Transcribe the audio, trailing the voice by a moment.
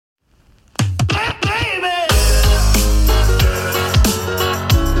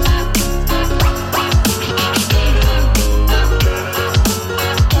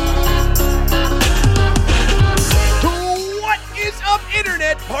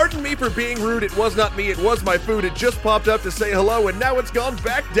Pardon me for being rude. It was not me. It was my food. It just popped up to say hello, and now it's gone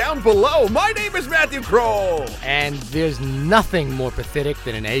back down below. My name is Matthew Kroll. And there's nothing more pathetic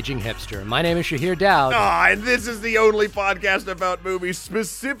than an aging hipster. My name is Shahir Dowd. And this is the only podcast about movies,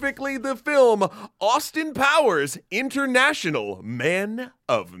 specifically the film Austin Powers, International Man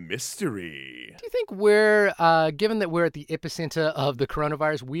of Mystery. Do you think we're, given that we're at the epicenter of the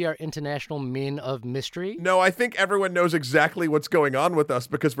coronavirus, we are international men of mystery? No, I think everyone knows exactly what's going on with us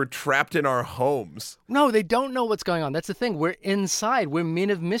because we're trapped in our homes. No, they don't know what's going on. That's the thing. We're inside. We're men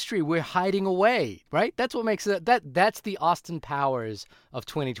of mystery. We're hiding away, right? That's what makes it, that's the Austin Powers of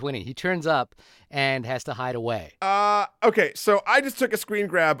 2020. He turns up and has to hide away. Okay, so I just took a screen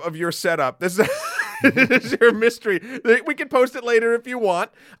grab of your setup. This is, this is your mystery. We can post it later if you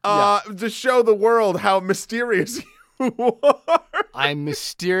want, to show the world how mysterious you are. I'm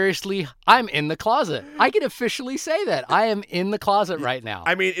in the closet. I can officially say that. I am in the closet right now.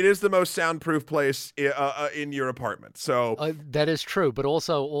 I mean, it is the most soundproof place in your apartment, so... that is true, but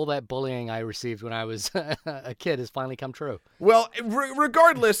also all that bullying I received when I was a kid has finally come true. Well,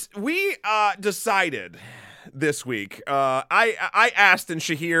 regardless, we decided this week, I asked and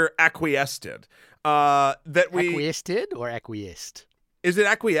Shahir acquiesced, that we... Acquiesced or acquiesced? Is it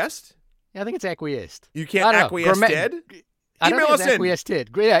acquiesced? Yeah, I think it's acquiesced. You can't acquiesce dead? Email us in.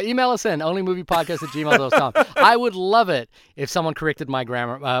 Yeah, email us in, onlymoviepodcast@gmail.com. I would love it if someone corrected my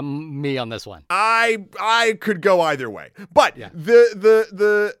grammar, me on this one. I could go either way. But yeah.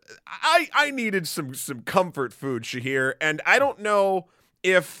 I needed some comfort food, Shahir, and I don't know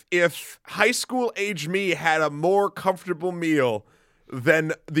if high school age me had a more comfortable meal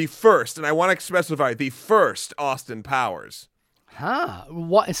than the first, and I want to specify the first Austin Powers.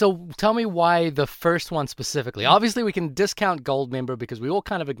 What? So tell me why the first one specifically. Obviously, we can discount Goldmember because we all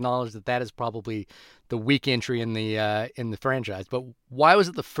kind of acknowledge that is probably the weak entry in the franchise. But why was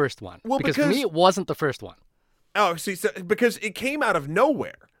it the first one? Well, because for me, it wasn't the first one. Oh, see, because it came out of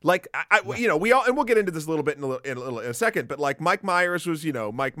nowhere. Like, we all, and we'll get into this a little bit in a second, but like Mike Myers was,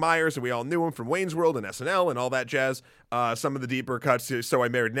 Mike Myers, and we all knew him from Wayne's World and SNL and all that jazz. Some of the deeper cuts, So I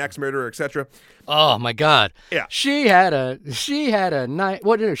Married an Axe Murderer, etc. Oh my God! Yeah, she had a night.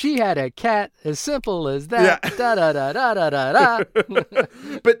 She had a cat as simple as that. Yeah. Da da da da da da da.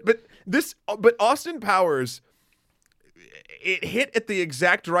 But Austin Powers, it hit at the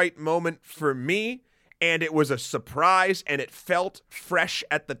exact right moment for me. And it was a surprise, and it felt fresh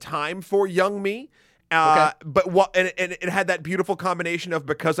at the time for young me. But it had that beautiful combination of,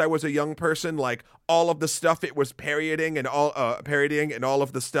 because I was a young person, like all of the stuff it was parodying and all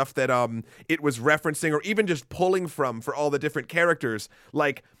of the stuff that it was referencing or even just pulling from for all the different characters.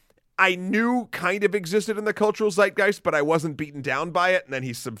 Like, I knew kind of existed in the cultural zeitgeist, but I wasn't beaten down by it. And then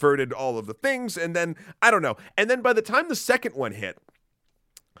he subverted all of the things, and then I don't know. And then by the time the second one hit,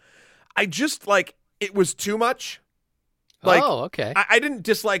 I just it was too much. Okay. I didn't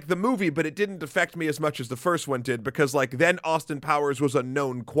dislike the movie, but it didn't affect me as much as the first one did because, then Austin Powers was a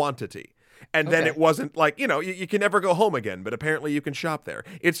known quantity. And then it wasn't you can never go home again, but apparently you can shop there.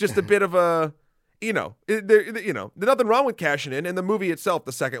 It's just a bit of a, there's nothing wrong with cashing in. And the movie itself,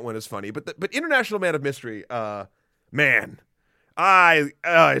 the second one is funny. But International Man of Mystery, man,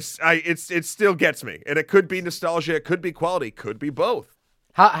 it still gets me. And it could be nostalgia, it could be quality, could be both.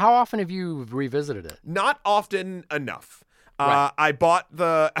 How often have you revisited it? Not often enough. Right. I bought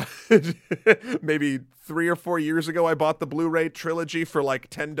maybe 3 or 4 years ago, I bought the Blu-ray trilogy for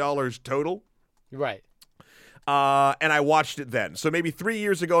 $10 total. Right. And I watched it then. So maybe 3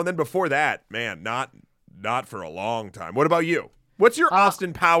 years ago, and then before that, man, not for a long time. What about you? What's your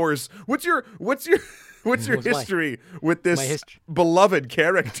Austin Powers? What's your history with this beloved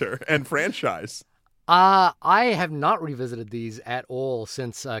character and franchise? I have not revisited these at all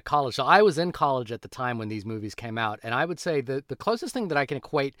since college. So I was in college at the time when these movies came out. And I would say that the closest thing that I can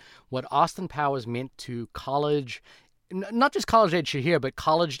equate what Austin Powers meant to college, not just college-age Shahir, but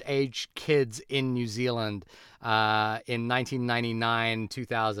college-age kids in New Zealand in 1999,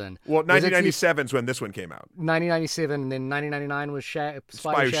 2000. Well, 1997 is when this one came out. 1997, and then 1999 was Spy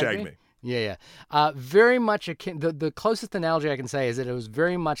Who Shagged Me. Yeah. Very much akin. The closest analogy I can say is that it was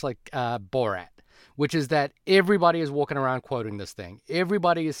very much like Borat, which is that everybody is walking around quoting this thing.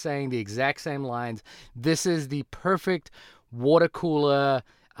 Everybody is saying the exact same lines. This is the perfect water cooler,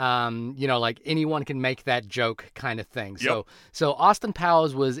 anyone can make that joke kind of thing. Yep. So Austin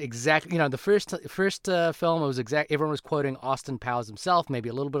Powers was exactly, the first film, it was everyone was quoting Austin Powers himself, maybe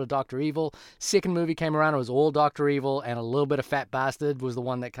a little bit of Dr. Evil. Second movie came around, it was all Dr. Evil, and a little bit of Fat Bastard was the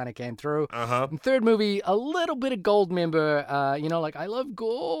one that kind of came through. And third movie, a little bit of Goldmember, I love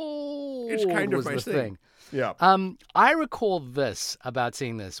gold. It's kind of my thing. Yeah. I recall this about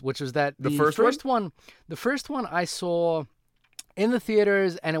seeing this, which was that The first one, the first one I saw in the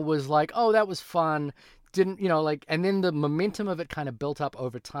theaters, and it was like, oh, that was fun. Didn't, like, and then the momentum of it kind of built up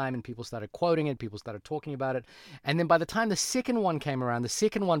over time, and people started quoting it, people started talking about it. And then by the time the second one came around, the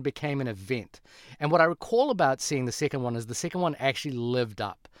second one became an event. And what I recall about seeing the second one is the second one actually lived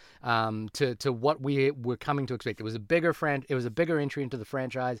up to what we were coming to expect. It was a bigger entry into the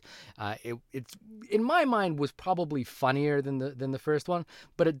franchise. It's in my mind was probably funnier than the first one,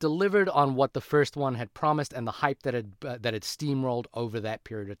 but it delivered on what the first one had promised and the hype that had steamrolled over that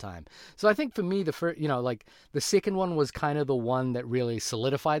period of time. So I think for me, the first, like the second one was kind of the one that really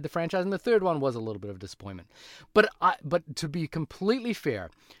solidified the franchise, and the third one was a little bit of a disappointment. But to be completely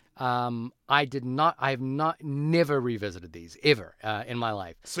fair, I have never revisited these ever in my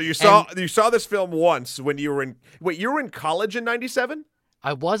life. So you saw this film once when you were you were in college in 97?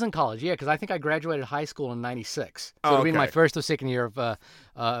 I was in college, yeah, because I think I graduated high school in 96. So Oh, it'll be my okay. first or second year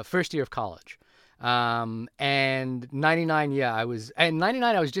of first year of college. And 99, yeah, I was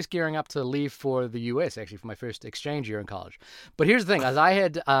just gearing up to leave for the U.S. actually for my first exchange year in college. But here's the thing, as I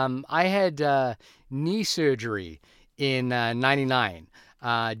had knee surgery in 99,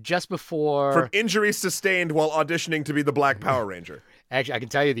 just before. From injuries sustained while auditioning to be the Black Power Ranger. Actually, I can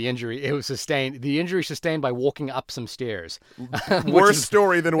tell you the injury. It was sustained. The injury sustained by walking up some stairs. Worse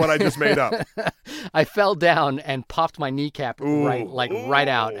story than what I just made up. I fell down and popped my kneecap right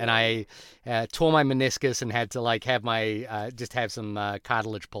out, and I tore my meniscus and had to have my just have some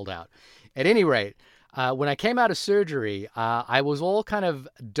cartilage pulled out. At any rate, when I came out of surgery, I was all kind of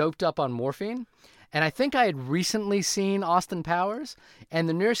doped up on morphine. And I think I had recently seen Austin Powers, and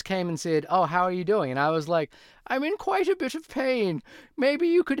the nurse came and said, "Oh, how are you doing?" And I was like, "I'm in quite a bit of pain. Maybe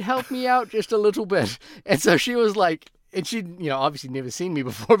you could help me out just a little bit." And so she was like, and she'd, obviously never seen me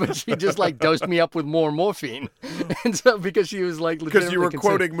before, but she just dosed me up with more morphine. And so because she was because you were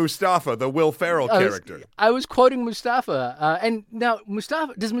quoting Mustafa, the Will Ferrell character. I was quoting Mustafa. And now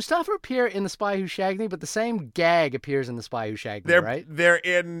does Mustafa appear in The Spy Who Shagged Me? But the same gag appears in The Spy Who Shagged Me, right?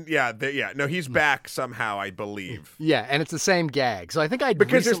 No, he's back somehow, I believe. Yeah, and it's the same gag. So I think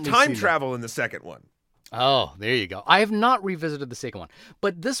because there's time travel in the second one. Oh, there you go. I have not revisited the second one,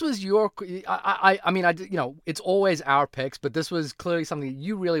 but this was your. I mean, it's always our picks, but this was clearly something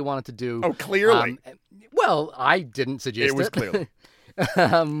you really wanted to do. Oh, clearly. Well, I didn't suggest it. It was clearly.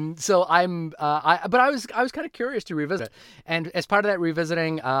 So but I was kind of curious to revisit it. And as part of that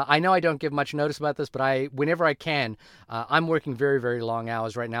revisiting, I know I don't give much notice about this, but whenever I can, I'm working very, very long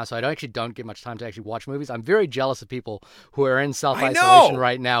hours right now, so I don't get much time to actually watch movies. I'm very jealous of people who are in self-isolation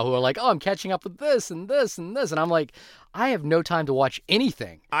right now, who are like, "Oh, I'm catching up with this and this and this," and I'm like, I have no time to watch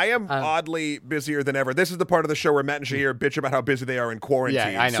anything. I am oddly busier than ever. This is the part of the show where Matt and Shahir bitch about how busy they are in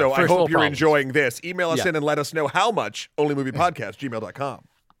quarantine. Yeah, I know. So First I hope you're problems. enjoying this. Email us in and let us know how much. OnlyMoviePodcast@gmail.com.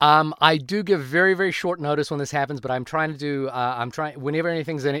 I do give very, very short notice when this happens, but I'm trying to do, whenever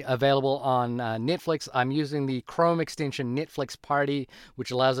anything's available on Netflix, I'm using the Chrome extension Netflix Party,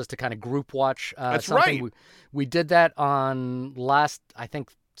 which allows us to kind of group watch That's something. right. We did that on last, I think,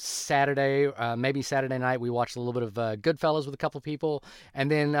 Saturday, maybe Saturday night. We watched a little bit of Goodfellas with a couple of people,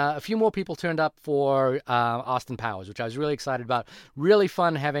 and then a few more people turned up for Austin Powers, which I was really excited about. Really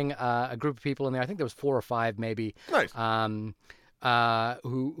fun having a group of people in there. I think there was 4 or 5 maybe. Nice.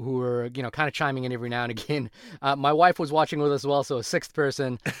 Who were kind of chiming in every now and again. My wife was watching with us as well, so a 6th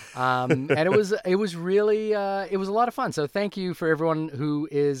person, and it was really it was a lot of fun. So thank you for everyone who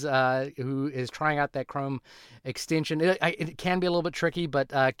is trying out that Chrome extension. It can be a little bit tricky,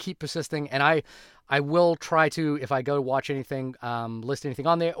 but keep persisting, and I will try to, if I go to watch anything, list anything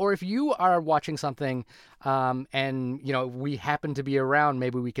on there. Or if you are watching something and we happen to be around,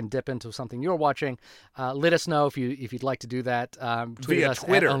 maybe we can dip into something you're watching. Let us know if you'd like to do that. Via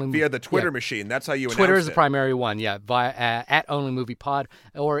Twitter, via the Twitter machine. That's how you announce it. Twitter is the primary one, yeah, via at OnlyMoviePod,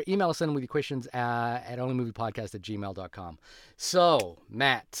 or email us in with your questions at OnlyMoviePodcast@gmail.com. So,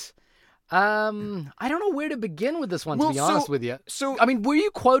 Matt, I don't know where to begin with this one, to be honest with you. So, I mean, were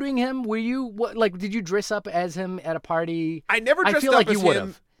you quoting him? Were you did you dress up as him at a party? I never dressed I feel up like as you would him.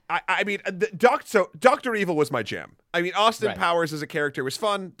 have. I mean, Dr. Evil was my jam. I mean, Austin Powers as a character was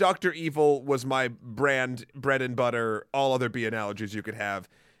fun. Dr. Evil was my bread and butter. All other B analogies you could have.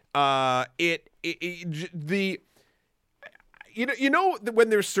 When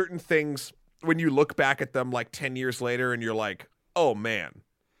there's certain things, when you look back at them like 10 years later and you're like, oh man.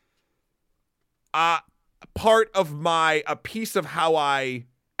 A piece of how I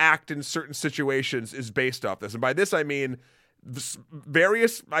act in certain situations is based off this. And by this, I mean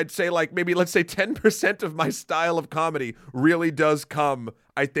various, I'd say let's say 10% of my style of comedy really does come,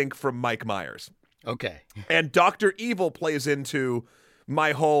 I think, from Mike Myers. Okay. And Dr. Evil plays into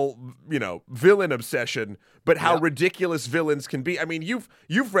my whole, villain obsession, but how Yep. ridiculous villains can be. I mean, you've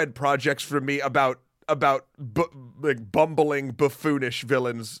read projects from me about like bumbling, buffoonish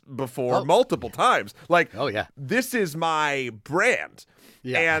villains before multiple times. Like, Oh, yeah. this is my brand.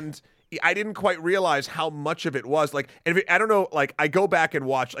 Yeah. And I didn't quite realize how much of it was like, and I don't know, like I go back and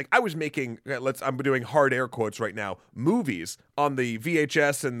watch, like I was making, I'm doing hard air quotes right now, movies on the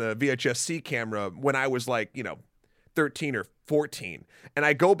VHS and the VHS-C camera when I was like, 13 or 14. And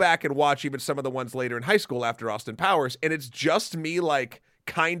I go back and watch even some of the ones later in high school after Austin Powers, and it's just me like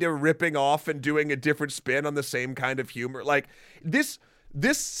kind of ripping off and doing a different spin on the same kind of humor. Like this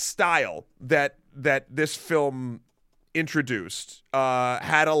style that this film introduced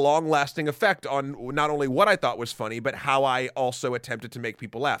had a long-lasting effect on not only what I thought was funny, but how I also attempted to make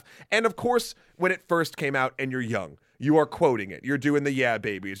people laugh. And of course, when it first came out and you're young, you are quoting it. You're doing the yeah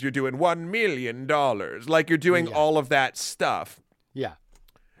babies. You're doing $1 million. Like you're doing all of that stuff. Yeah.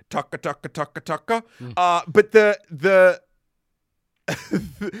 Tucka, tucka, tucka, tucka. But the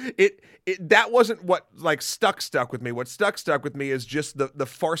it that wasn't what like stuck with me. What stuck with me is just the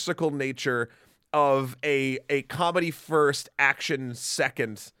farcical nature of a comedy first, action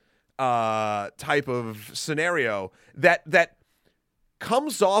second type of scenario that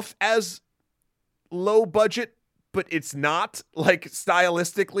comes off as low budget, but it's not. Like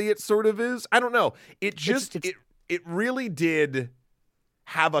stylistically it sort of is. I don't know. It just it really did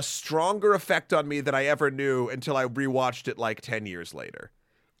have a stronger effect on me than I ever knew until I rewatched it like 10 years later.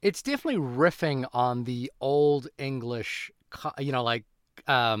 It's definitely riffing on the old English, the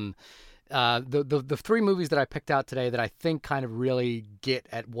three movies that I picked out today that I think kind of really get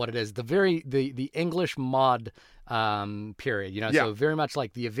at what it is. The English mod period, so very much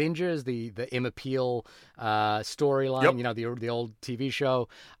like the Avengers, the Emma Peel storyline, the old TV show,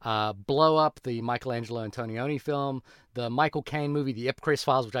 Blow Up, the Michelangelo Antonioni film, the Michael Caine movie, the Ipcress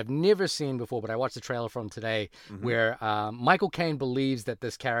Files, which I've never seen before, but I watched the trailer from today, where Michael Caine believes that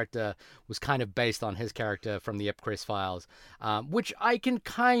this character was kind of based on his character from the Ipcress Files, which I can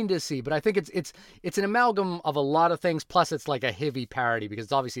kind of see, but I think it's an amalgam of a lot of things. Plus, it's like a heavy parody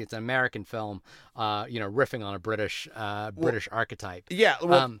because obviously it's an American film, riffing on a British archetype. Yeah,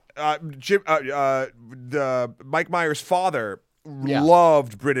 well, the Mike Myers' father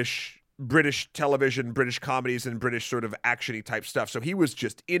loved British television, British comedies, and British sort of action-y type stuff. So he was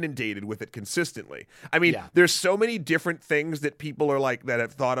just inundated with it consistently. I mean, there's so many different things that people are like, that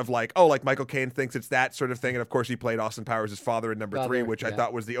have thought of like, oh, like Michael Caine thinks it's that sort of thing. And of course he played Austin Powers' father in number 3, which I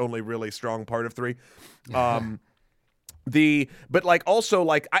thought was the only really strong part of 3. But like also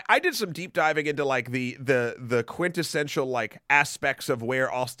like I did some deep diving into like the quintessential like aspects of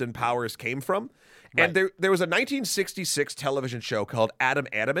where Austin Powers came from. Right. And there was a 1966 television show called Adam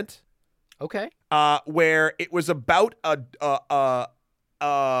Adamant. Okay. Where it was about and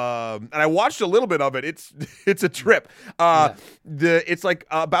I watched a little bit of it. It's a trip. It's like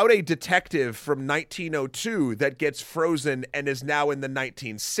about a detective from 1902 that gets frozen and is now in the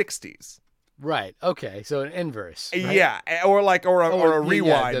 1960s. Right. Okay. So an inverse. Right? Yeah, or a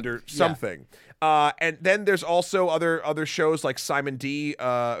rewind or something. And then there's also other shows like Simon D,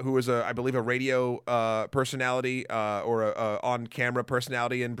 who was I believe a radio personality or a on-camera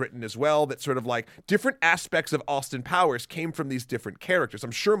personality in Britain as well. That sort of like different aspects of Austin Powers came from these different characters.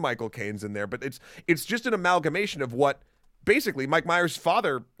 I'm sure Michael Caine's in there, but it's just an amalgamation of what basically Mike Myers'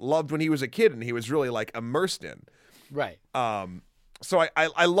 father loved when he was a kid and he was really like immersed in. Right. So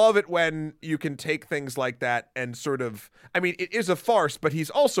I love it when you can take things like that and sort of, I mean, it is a farce, but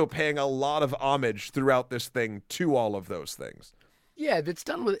he's also paying a lot of homage throughout this thing to all of those things. Yeah, it's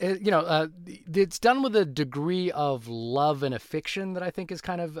done with it's done with a degree of love and affection that I think is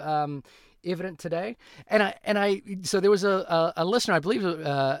kind of evident today. So there was a listener, I believe,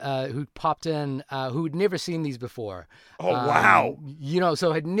 who popped in who'd never seen these before. Oh wow!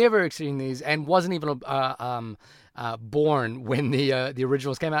 So had never seen these and wasn't even born when the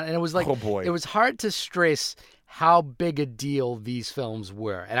originals came out, and it was like, it was hard to stress how big a deal these films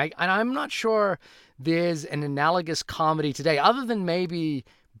were, and I'm not sure there's an analogous comedy today other than maybe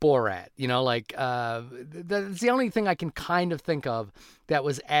Borat. That's the only thing I can kind of think of that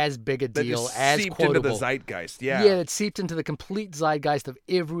was as big a deal, as seeped quotable. Into the zeitgeist. Yeah, it seeped into the complete zeitgeist of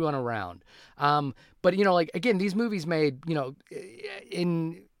everyone around. But again, these movies made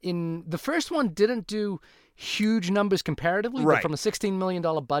in the first one didn't do huge numbers comparatively, right. But from a $16 million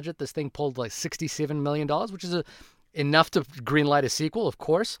budget, this thing pulled like $67 million, which is enough to greenlight a sequel, of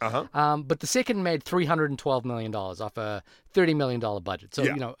course. Uh-huh. But the second made $312 million off a $30 million budget. So,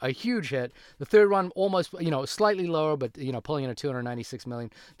 Yeah. a huge hit. The third one almost, slightly lower, but, pulling in a $296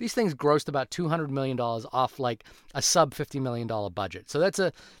 million. These things grossed about $200 million off like a sub $50 million budget. So that's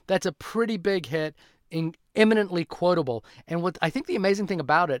a pretty big hit, eminently quotable. And what I think the amazing thing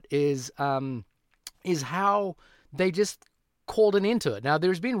about it is how they just called an end to it. Now,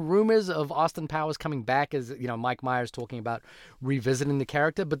 there's been rumors of Austin Powers coming back, as Mike Myers talking about revisiting the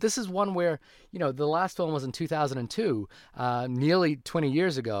character, but this is one where the last film was in 2002, nearly 20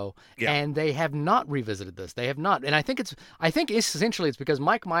 years ago, Yeah. and they have not revisited this. They have not, and I think essentially it's because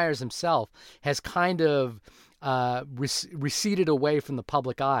Mike Myers himself has kind of receded away from the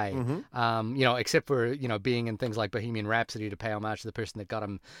public eye, except for, being in things like Bohemian Rhapsody to pay homage to the person that got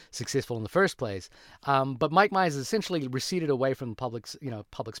him successful in the first place. But Mike Myers has essentially receded away from the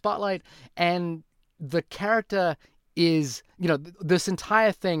public spotlight, and the character is, this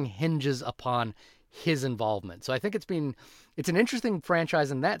entire thing hinges upon his involvement. So I think it's an interesting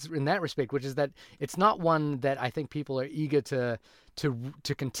franchise in that respect, which is that it's not one that I think people are eager to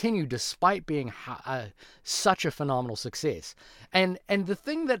continue, despite being such a phenomenal success. And the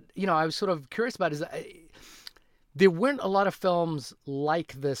thing that I was sort of curious about is that there weren't a lot of films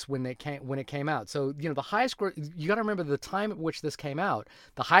like this when it came out. So the highest you got to remember the time at which this came out.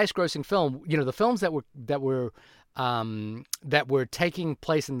 The highest grossing film, the films that were taking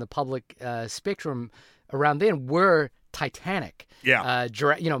place in the public spectrum around then were Titanic, Yeah.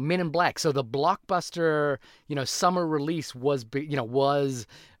 Men in Black. So the blockbuster, summer release was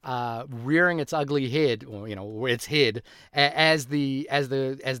rearing its ugly head, or its head, as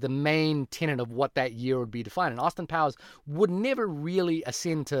the main tenet of what that year would be defined. And Austin Powers would never really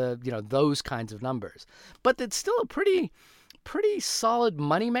ascend to those kinds of numbers, but it's still a pretty solid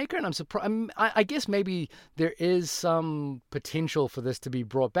moneymaker, and I'm surprised. I guess maybe there is some potential for this to be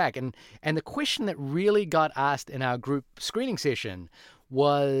brought back. And the question that really got asked in our group screening session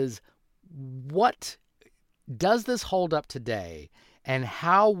was, what does this hold up today, and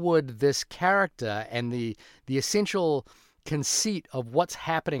how would this character and the essential conceit of what's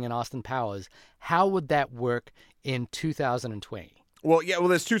happening in Austin Powers, how would that work in 2020? Well, yeah. Well,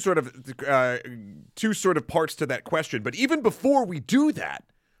 there's two sort of parts to that question. But even before we do that,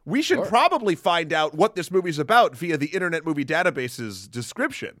 we should probably find out what this movie's about via the Internet Movie Database's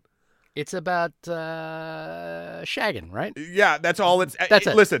description. It's about shagging, right? Yeah, that's all it's... That's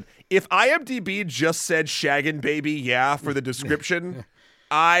it. Listen, if IMDb just said shaggin' baby, yeah, for the description,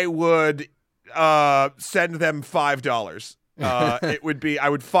 I would send them $5. It would be, I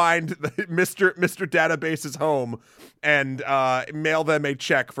would find Mr. Database's home and mail them a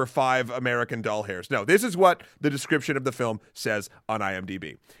check for 5 American doll hairs. No, this is what the description of the film says on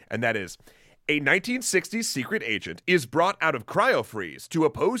IMDb. And that is, a 1960s secret agent is brought out of cryofreeze to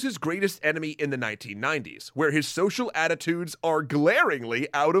oppose his greatest enemy in the 1990s, where his social attitudes are glaringly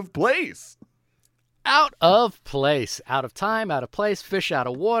out of place. Out of place, out of time, out of place, fish out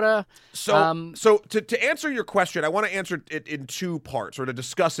of water. So to answer your question, I want to answer it in 2 parts, or to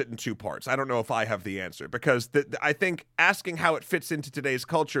discuss it in 2 parts. I don't know if I have the answer, because I think asking how it fits into today's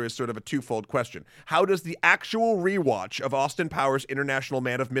culture is sort of a twofold question. How does the actual rewatch of Austin Powers International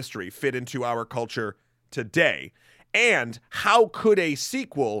Man of Mystery fit into our culture today? And how could a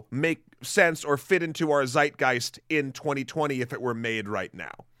sequel make sense or fit into our zeitgeist in 2020 if it were made right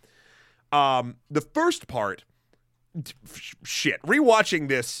now? The first part, rewatching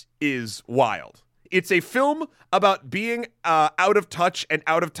this is wild. It's a film about being out of touch and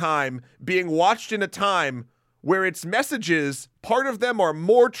out of time, being watched in a time where its messages, part of them are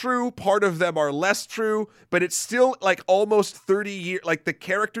more true, part of them are less true, but it's still like almost 30 years, like the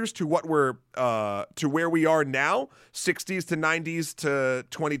characters to what we're, to where we are now, 60s to 90s to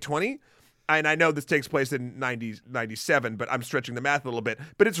 2020. And I know this takes place in 97, but I'm stretching the math a little bit.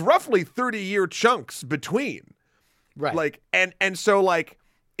 But it's roughly 30-year chunks between. Right. Like, and so, like,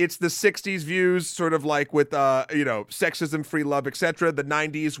 it's the 60s views, sort of like with, sexism, free love, etc. The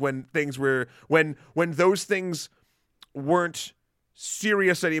 90s when things were, when those things weren't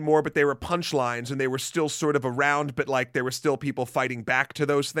serious anymore, but they were punchlines and they were still sort of around, but like there were still people fighting back to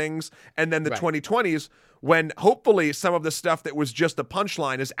those things. And then the 2020s, when hopefully some of the stuff that was just a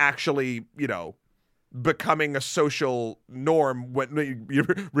punchline is actually, becoming a social norm, when you're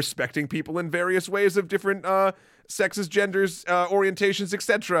respecting people in various ways of different sexes, genders, orientations,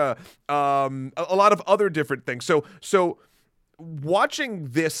 etc. A lot of other different things. So watching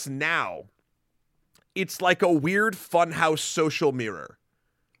this now, it's like a weird funhouse social mirror.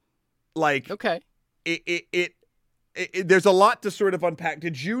 Like, okay, it there's a lot to sort of unpack.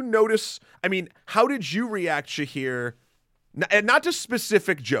 Did you notice? I mean, how did you react, Shahir? And not just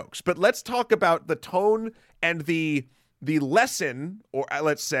specific jokes, but let's talk about the tone and the lesson, or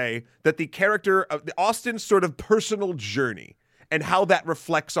let's say that the character of Austin's sort of personal journey and how that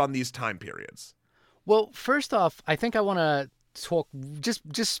reflects on these time periods. Well, first off, I think I want to talk just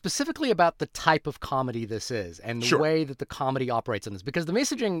specifically about the type of comedy this is and the way that the comedy operates in this, because the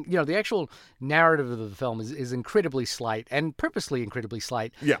messaging, the actual narrative of the film is incredibly slight, and purposely incredibly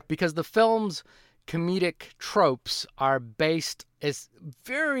slight, because the film's comedic tropes are based as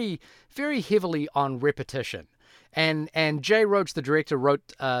very, very heavily on repetition. And Jay Roach, the director,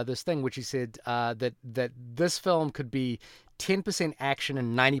 wrote this thing which he said that this film could be 10% action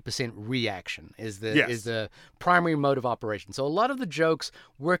and 90% reaction is the primary mode of operation. So a lot of the jokes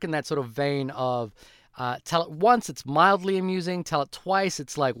work in that sort of vein of tell it once, it's mildly amusing. Tell it twice,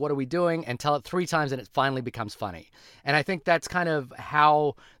 it's like, what are we doing? And tell it 3 times, and it finally becomes funny. And I think that's kind of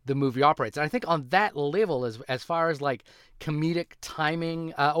how the movie operates. And I think on that level, as far as like comedic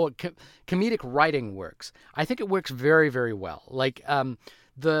timing or comedic writing works, I think it works very, very well. Like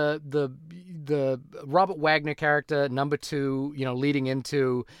the Robert Wagner character, number 2, leading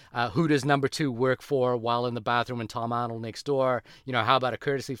into who does number 2 work for while in the bathroom and Tom Arnold next door, how about a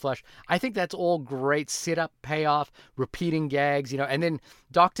courtesy flush? I think that's all great setup, payoff, repeating gags, and then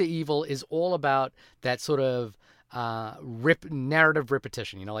Dr. Evil is all about that sort of narrative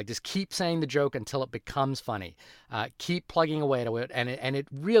repetition, like just keep saying the joke until it becomes funny, keep plugging away to it, and it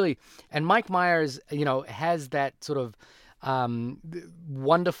really, and Mike Myers, has that sort of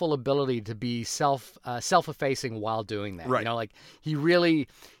wonderful ability to be self-effacing while doing that. Right. Like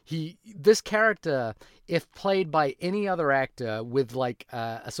this character, if played by any other actor with like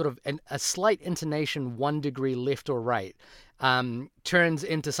a sort of a slight intonation 1 degree left or right, turns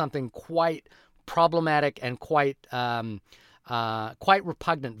into something quite problematic and quite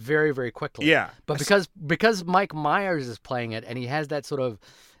repugnant very, very quickly. Yeah. But because Mike Myers is playing it and he has that sort of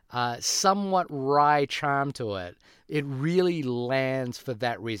somewhat wry charm to it, it really lands for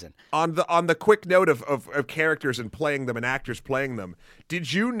that reason. On the quick note of characters and playing them and actors playing them,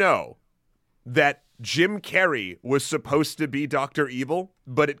 did you know that Jim Carrey was supposed to be Dr. Evil,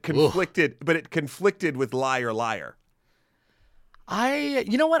 but it conflicted with Liar Liar?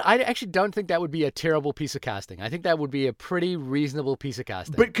 You know what? I actually don't think that would be a terrible piece of casting. I think that would be a pretty reasonable piece of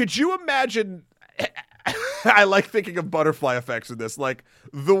casting. But could you imagine? I like thinking of butterfly effects in this. Like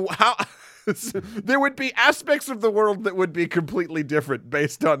there would be aspects of the world that would be completely different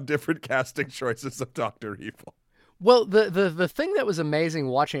based on different casting choices of Dr. Evil. Well, the thing that was amazing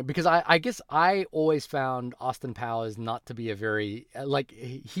watching it, because I guess I always found Austin Powers not to be a very,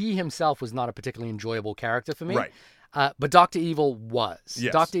 he himself was not a particularly enjoyable character for me. Right. But Dr. Evil was.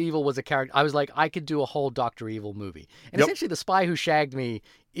 Yes. Dr. Evil was a character. I was like, I could do a whole Dr. Evil movie. And essentially, The Spy Who Shagged Me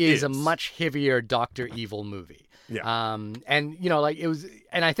is a much heavier Dr. Evil movie. Yeah. And, it was,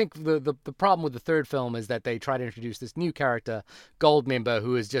 and I think the problem with the third film is that they try to introduce this new character, Goldmember,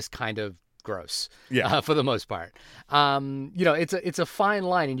 who is just kind of gross. For the most part. It's a fine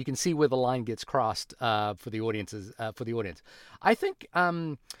line, and you can see where the line gets crossed for the audience. I think,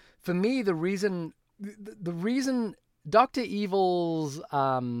 for me, the reason Dr. Evil's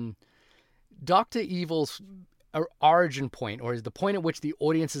origin point, or is the point at which the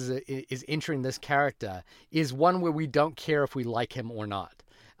audience is entering this character, is one where we don't care if we like him or not.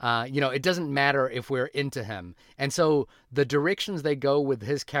 It doesn't matter if we're into him. And so the directions they go with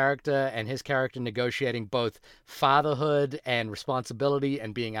his character and his character negotiating both fatherhood and responsibility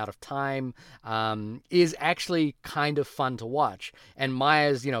and being out of time is actually kind of fun to watch. And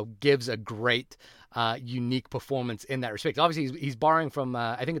Myers, gives a great unique performance in that respect. Obviously, he's borrowing from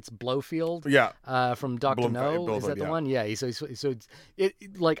I think it's Blofeld. From Dr. No. Is that the one? Yeah. So it's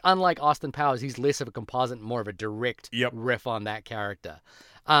like, unlike Austin Powers, he's less of a composite, more of a direct riff on that character.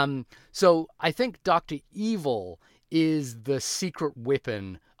 So I think Dr. Evil is the secret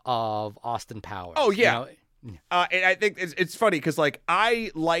weapon of Austin Powers. Oh yeah. And I think it's funny because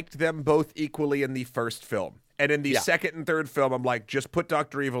I liked them both equally in the first film, and in the second and third film, I'm like, just put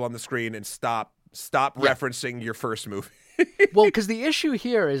Dr. Evil on the screen and stop referencing your first movie. Well, because the issue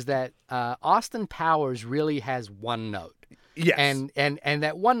here is that Austin Powers really has one note. Yes. And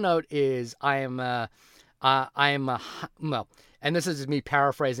that one note is and this is me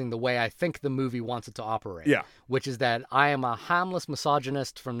paraphrasing the way I think the movie wants it to operate. Yeah. Which is that I am a harmless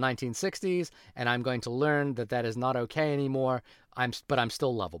misogynist from 1960s, and I'm going to learn that is not okay anymore. But I'm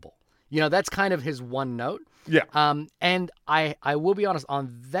still lovable. That's kind of his one note. Yeah. And I will be honest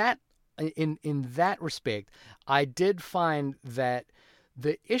on that. In that respect, I did find that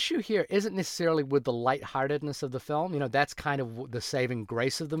The issue here isn't necessarily with the lightheartedness of the film. That's kind of the saving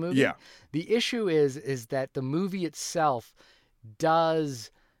grace of the movie. Yeah. The issue is that the movie itself does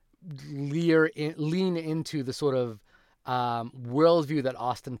lean into the sort of worldview that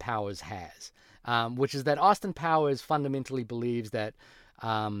Austin Powers has, which is that Austin Powers fundamentally believes that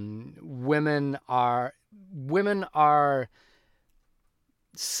women are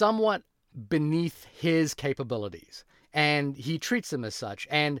somewhat beneath his capabilities, and he treats them as such.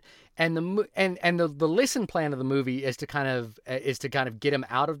 And the lesson plan of the movie is to kind of get him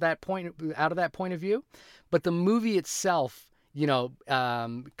out of that point of view. But the movie itself,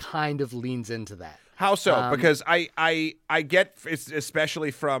 kind of leans into that. How so? Because I get,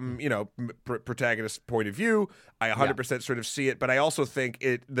 especially from protagonist's point of view, I 100% sort of see it, but I also think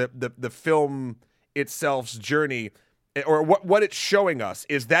the film itself's journey, or what it's showing us,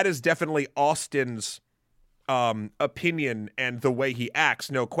 is definitely Austin's opinion and the way he acts,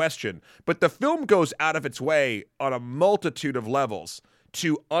 no question. But the film goes out of its way on a multitude of levels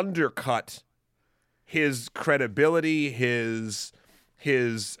to undercut his credibility, his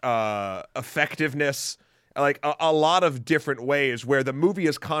effectiveness, like a lot of different ways where the movie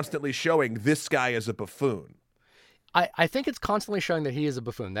is constantly showing this guy is a buffoon. I think it's constantly showing that he is a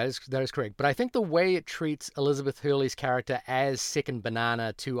buffoon. That is correct. But I think the way it treats Elizabeth Hurley's character as second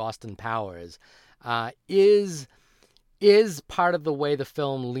banana to Austin Powers is part of the way the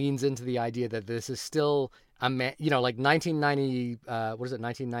film leans into the idea that this is still a man, like 1990,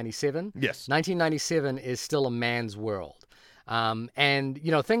 1997? Yes. 1997 is still a man's world. And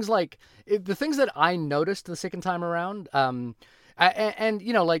things like the things that I noticed the second time around,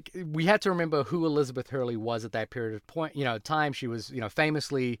 like we had to remember who Elizabeth Hurley was at that period of time. She was,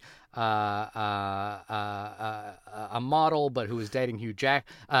 famously a model, but who was dating Hugh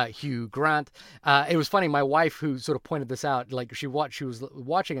Grant. It was funny. My wife, who sort of pointed this out, like she was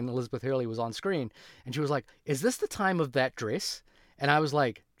watching and Elizabeth Hurley was on screen, and she was like, "Is this the time of that dress?" And I was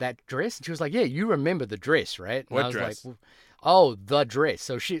like, "That dress?" And she was like, "Yeah, you remember the dress, right?" And what I was dress? like, "Oh, the dress."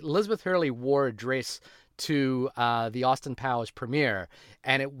 So Elizabeth Hurley wore a dress to the Austin Powers premiere,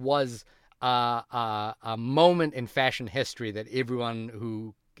 and it was a moment in fashion history that everyone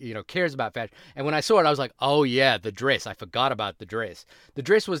who cares about fashion. And when I saw it, I was like, oh yeah, the dress. I forgot about the dress. The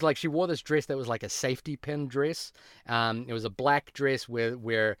dress was like, she wore this dress that was like a safety pin dress. It was a black dress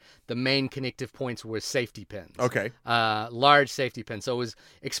where the main connective points were safety pins. Okay. Large safety pins. So it was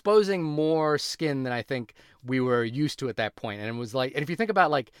exposing more skin than I think we were used to at that point. And it was like, and if you think about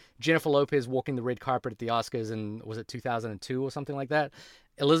like Jennifer Lopez walking the red carpet at the Oscars in, was it 2002 or something like that?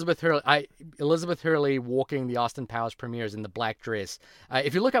 Elizabeth Hurley walking the Austin Powers premieres in the black dress.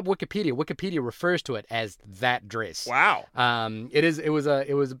 If you look up Wikipedia refers to it as that dress. Wow. It was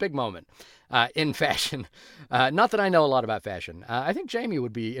a big moment in fashion. Not that I know a lot about fashion. I think Jamie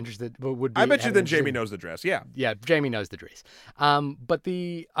would be interested. I bet you then Jamie knows the dress. Yeah. Yeah, Jamie knows the dress. But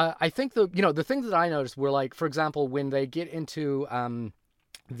I think the things that I noticed were like, for example, when they get into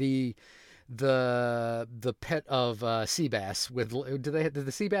the pit of sea bass with, do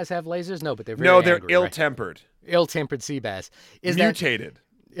the sea bass have lasers? No, but they're they're angry, ill-tempered. Right? Ill-tempered sea bass. Mutated.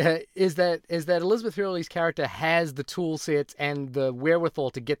 Is that Elizabeth Hurley's character has the tool sets and the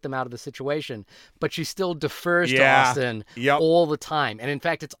wherewithal to get them out of the situation, but she still defers to Austin all the time. And in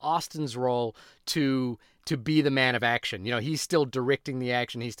fact, it's Austin's role to be the man of action. He's still directing the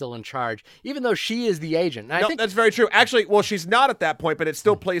action. He's still in charge, even though she is the agent. And I think that's very true. Actually, well, she's not at that point, but it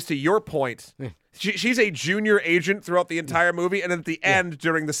still plays to your point. She's a junior agent throughout the entire movie, and at the end,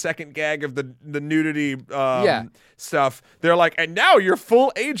 during the second gag of the nudity stuff, they're like, "And now you're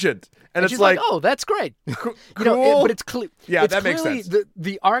full agent." And it's she's like, "Oh, that's great." Cool. But it's clear. Yeah, that makes sense.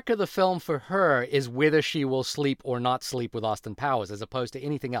 The arc of the film for her is whether she will sleep or not sleep with Austin Powers, as opposed to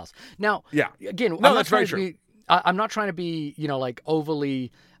anything else. Now, again, that's very true. I'm not trying to be, like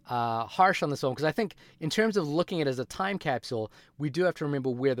overly harsh on this film, because I think in terms of looking at it as a time capsule, we do have to remember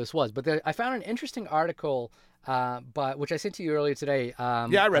where this was. But I found an interesting article, which I sent to you earlier today.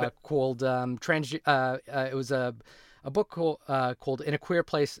 I read it. Called it was a book called In a Queer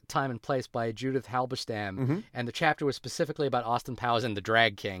Place, Time and Place by Judith Halberstam, and the chapter was specifically about Austin Powers and the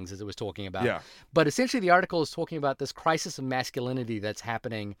drag kings, as it was talking about. Yeah. But essentially the article is talking about this crisis of masculinity that's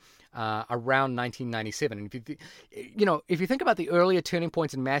happening around 1997. And if you think about the earlier turning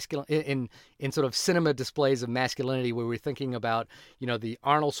points in sort of cinema displays of masculinity, where we're thinking about the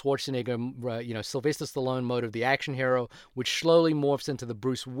Arnold Schwarzenegger, Sylvester Stallone mode of the action hero, which slowly morphs into the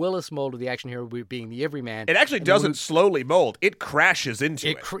Bruce Willis mode of the action hero, being the everyman. It actually doesn't slowly mold; it crashes into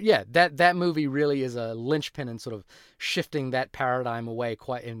it. Yeah, that movie really is a linchpin in sort of shifting that paradigm away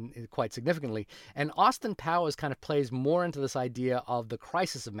quite significantly. And Austin Powers kind of plays more into this idea of the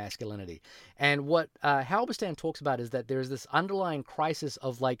crisis of masculinity. And what Halberstam talks about is that there's this underlying crisis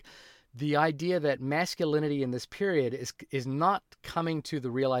of like the idea that masculinity in this period is not coming to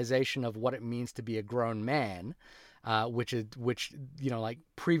the realization of what it means to be a grown man. Which like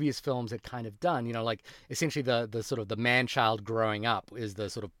previous films had kind of done, like essentially the sort of the man-child growing up is the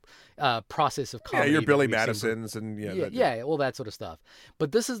sort of process of comedy. Yeah, your Billy Madisons and all that sort of stuff.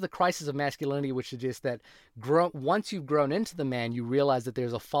 But this is the crisis of masculinity, which suggests that once you've grown into the man, you realize that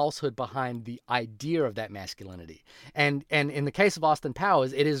there's a falsehood behind the idea of that masculinity. And in the case of Austin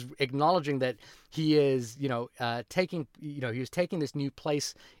Powers, it is acknowledging that he is, taking this new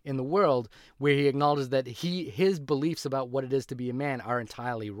place in the world where he acknowledges that his beliefs about what it is to be a man are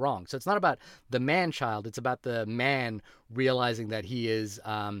entirely wrong. So it's not about the man-child; it's about the man realizing that he is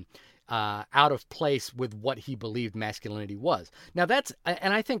out of place with what he believed masculinity was. Now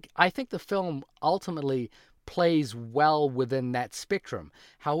I think the film ultimately plays well within that spectrum.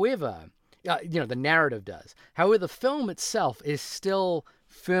 However, the narrative does. However, the film itself is still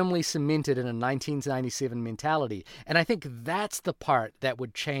firmly cemented in a 1997 mentality. And I think that's the part that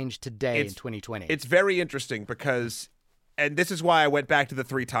would change today in 2020. It's very interesting because, and this is why I went back to the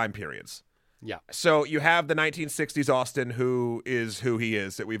 3 time periods. Yeah. So you have the 1960s Austin, who is who he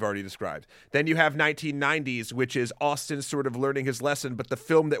is, that we've already described. Then you have 1990s, which is Austin sort of learning his lesson, but the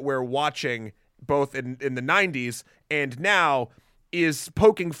film that we're watching both in the 90s and now is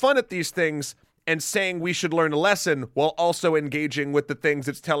poking fun at these things and saying we should learn a lesson while also engaging with the things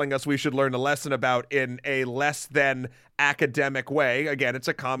it's telling us we should learn a lesson about in a less than academic way. Again, it's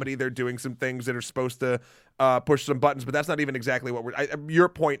a comedy. They're doing some things that are supposed to push some buttons, but that's not even exactly what your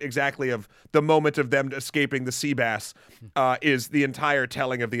point exactly of the moment of them escaping the sea bass is the entire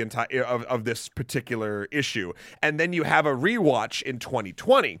telling of the entire of this particular issue. And then you have a rewatch in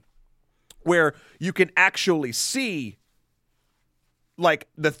 2020 where you can actually see like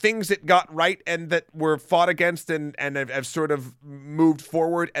the things that got right and that were fought against and have sort of moved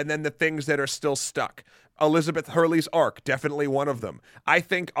forward, and then the things that are still stuck. Elizabeth Hurley's arc, definitely one of them. I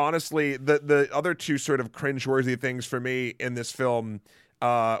think, honestly, the other two sort of cringeworthy things for me in this film,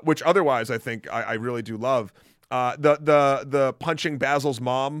 which otherwise I think I really do love, the punching Basil's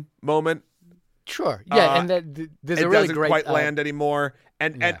mom moment. Sure. Yeah, and there's a really great... It doesn't quite land anymore.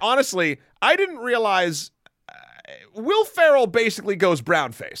 And honestly, I didn't realize... Will Ferrell basically goes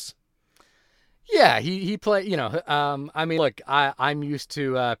brown face. Yeah, he play. I mean, look, I'm used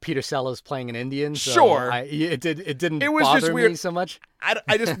to Peter Sellers playing an Indian. So sure, it didn't was bother just weird. me so much.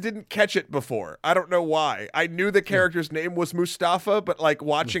 I just didn't catch it before. I don't know why. I knew the character's name was Mustafa, but like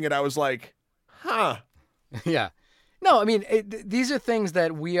watching it, I was like, huh. Yeah. No, I mean, these are things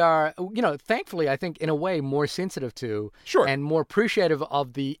that we are, thankfully, I think, in a way, more sensitive to. Sure. And more appreciative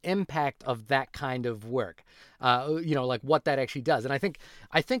of the impact of that kind of work. Like what that actually does. And I think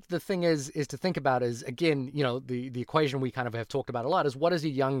the thing is to think about is, again, the equation we kind of have talked about a lot is what does a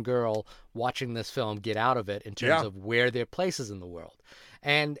young girl watching this film get out of it in terms of where their place is in the world.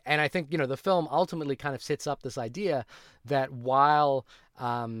 And I think, the film ultimately kind of sets up this idea that while,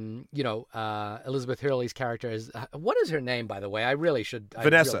 Elizabeth Hurley's character is, what is her name, by the way? I really should.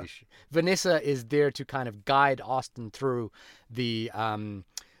 Vanessa. Vanessa is there to kind of guide Austin through the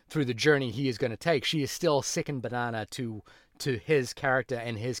journey he is going to take. She is still second banana to his character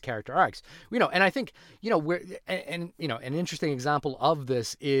and his character arcs. And I think, an interesting example of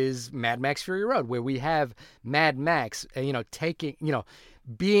this is Mad Max Fury Road, where we have Mad Max, taking,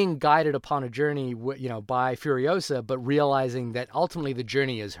 being guided upon a journey, by Furiosa, but realizing that ultimately the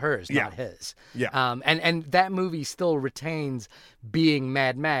journey is hers, not his. Yeah. And that movie still retains being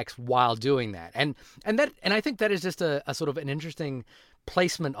Mad Max while doing that. And I think that is just a sort of an interesting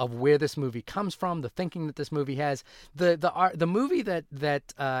placement of where this movie comes from, the thinking that this movie has. The movie that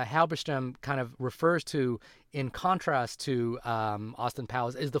Halberstam kind of refers to in contrast to Austin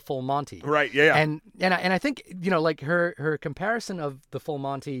Powers is The Full Monty. Right, yeah. And I think, like her comparison of The Full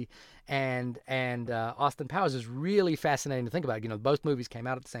Monty and Austin Powers is really fascinating to think about. Both movies came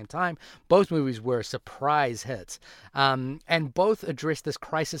out at the same time. Both movies were surprise hits. And both address this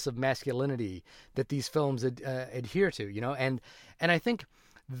crisis of masculinity that these films adhere to, and I think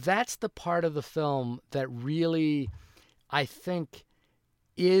that's the part of the film that really, I think,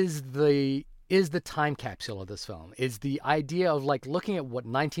 is the time capsule of this film, is the idea of like looking at what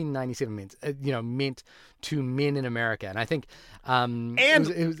 1997 means, meant to men in America. And I think,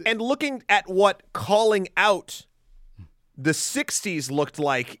 and looking at what calling out the 60s looked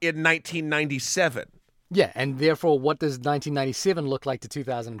like in 1997. Yeah, and therefore, what does 1997 look like to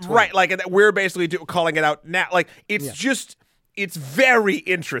 2020? Right, like we're basically calling it out now. Like, it's very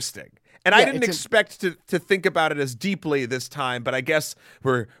interesting. And I didn't expect to think about it as deeply this time, but I guess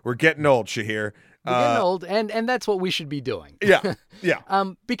we're getting old, Shahir. We're getting old, and that's what we should be doing. Yeah,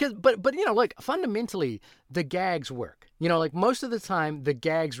 yeah. Because, but like fundamentally, the gags work. Like most of the time, the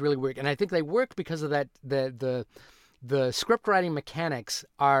gags really work, and I think they work because of that. The script writing mechanics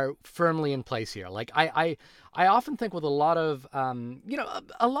are firmly in place here. Like I often think with a lot of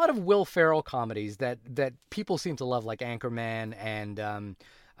a lot of Will Ferrell comedies that people seem to love, like Anchorman and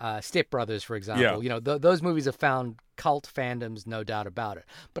Step Brothers, for example. Yeah. Those movies have found cult fandoms, no doubt about it.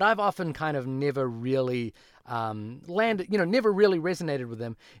 But I've often kind of never really never really resonated with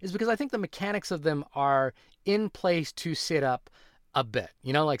them, is because I think the mechanics of them are in place to set up a bit.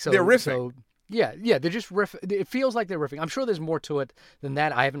 Like so they're riffing. So, yeah, they're just riff. It feels like they're riffing. I'm sure there's more to it than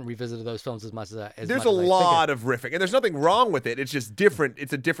that. I haven't revisited those films as much as there's a lot of riffing, and there's nothing wrong with it. It's just different.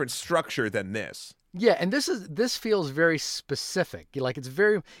 It's a different structure than this. Yeah, and this feels very specific. Like it's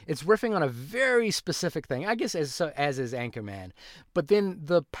riffing on a very specific thing. I guess as is Anchorman, but then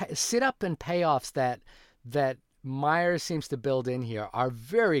the setup and payoffs that Myers seems to build in here are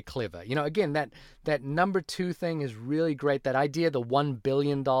very clever. Again, that number 2 thing is really great. That idea, the $1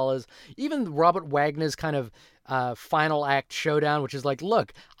 billion, even Robert Wagner's kind of final act showdown, which is like,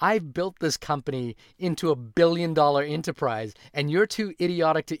 look, I've built this company into $1 billion enterprise, and you're too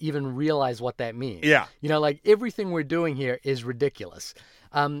idiotic to even realize what that means. Yeah. Like everything we're doing here is ridiculous.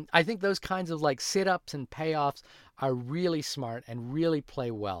 I think those kinds of like setups and payoffs are really smart and really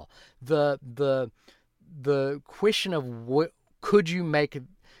play well. The question of what could you make,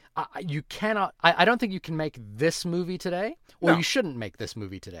 you cannot. I don't think you can make this movie today, or you shouldn't make this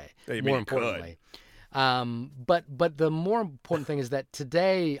movie today. More importantly, but the more important thing is that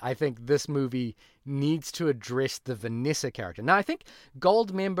today, I think this movie needs to address the Vanessa character. Now, I think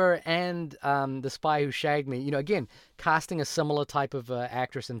Goldmember and The Spy Who Shagged Me, again, casting a similar type of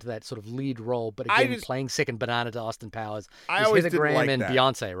actress into that sort of lead role, but again, playing second banana to Austin Powers. I always Heather Graham and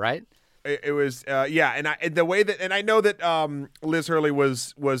Beyonce, right? It was and the way that, and I know that Liz Hurley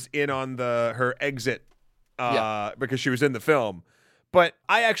was in on her exit because she was in the film, but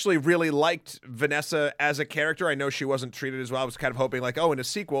I actually really liked Vanessa as a character. I know she wasn't treated as well. I was kind of hoping like, in a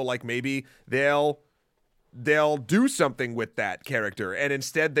sequel, like maybe they'll do something with that character, and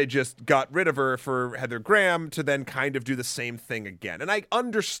instead they just got rid of her for Heather Graham to then kind of do the same thing again. And I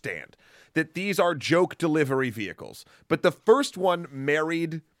understand that these are joke delivery vehicles, but the first one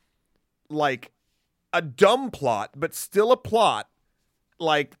married like a dumb plot, but still a plot,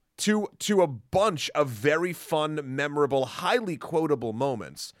 like to a bunch of very fun, memorable, highly quotable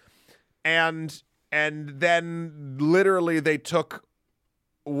moments. And then literally they took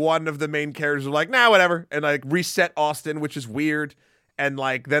one of the main characters, were like, nah, whatever, and like reset Austin, which is weird. And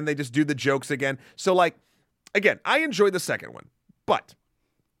like then they just do the jokes again. So like, again, I enjoyed the second one, but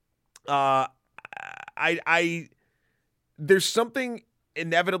there's something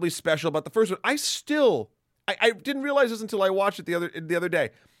inevitably special about the first one. I didn't realize this until I watched it the other day.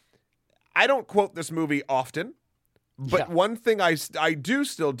 I don't quote this movie often, but one thing I do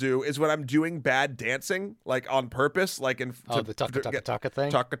still do is when I'm doing bad dancing, like on purpose, like in the taka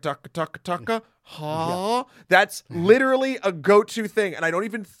thing. Taka. Ha. That's literally a go-to thing, and I don't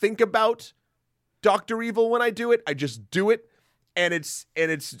even think about Dr. Evil when I do it. I just do it, and it's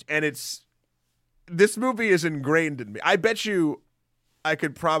this movie is ingrained in me. I bet you I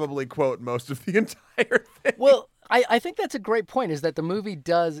could probably quote most of the entire thing. Well, I think that's a great point, is that the movie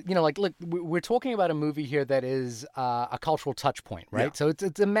does, like, look, we're talking about a movie here that is a cultural touch point, right? Yeah. So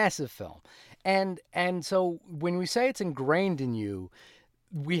it's a massive film. And so when we say it's ingrained in you,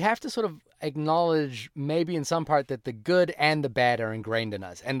 we have to sort of acknowledge maybe in some part that the good and the bad are ingrained in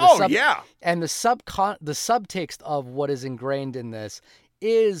us. And and the subtext of what is ingrained in this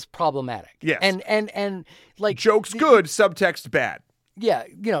is problematic. Yes. And like jokes good, subtext bad. Yeah,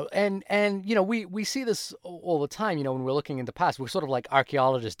 and we see this all the time, when we're looking in the past. We're sort of like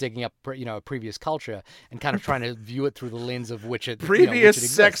archaeologists digging up, a previous culture and kind of trying to view it through the lens of which it previous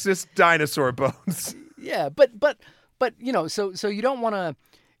sexist dinosaur bones. Yeah, but so you don't want to.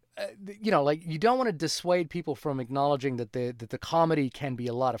 like you don't want to dissuade people from acknowledging that the comedy can be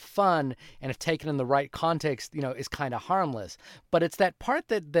a lot of fun, and if taken in the right context, is kind of harmless. But it's that part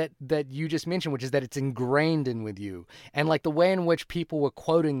that you just mentioned, which is that it's ingrained in with you, and like the way in which people were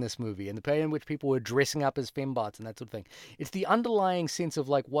quoting this movie, and the way in which people were dressing up as fembots and that sort of thing. It's the underlying sense of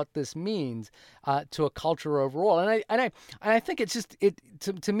like what this means to a culture overall, and I think it's just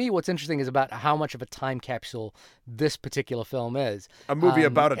to me what's interesting is about how much of a time capsule this particular film is. A movie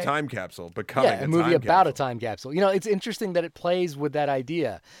about a time capsule becoming a movie about capsule. a time capsule. It's interesting that it plays with that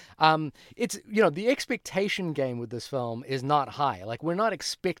idea. It's the expectation game with this film is not high. Like we're not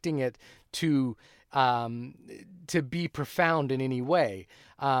expecting it to be profound in any way,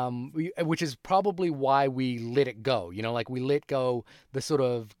 which is probably why we let it go. Like we let go the sort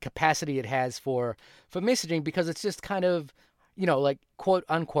of capacity it has for messaging, because it's just kind of like quote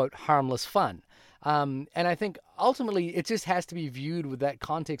unquote harmless fun. And I think ultimately it just has to be viewed with that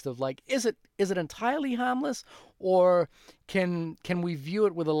context of like, is it entirely harmless, or can we view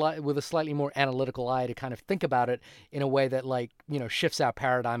it with a slightly more analytical eye to kind of think about it in a way that like, shifts our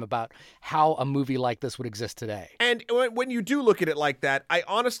paradigm about how a movie like this would exist today. And when you do look at it like that, I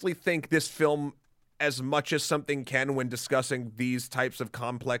honestly think this film, as much as something can when discussing these types of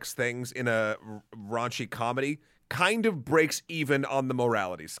complex things in a raunchy comedy, kind of breaks even on the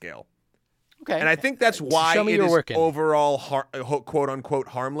morality scale. Okay. And I think that's why it is working. overall quote unquote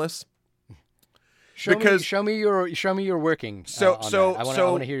harmless. Show me your working. So I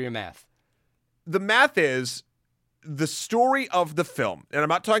want to hear your math. The math is the story of the film, and I'm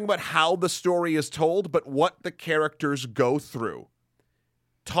not talking about how the story is told, but what the characters go through.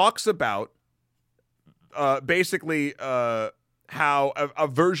 Talks about basically how a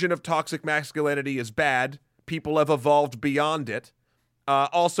version of toxic masculinity is bad. People have evolved beyond it.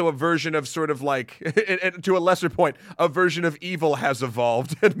 Also a version of sort of like, and to a lesser point, a version of evil has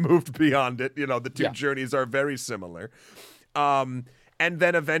evolved and moved beyond it. The two journeys are very similar. And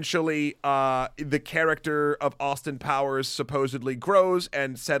then eventually the character of Austin Powers supposedly grows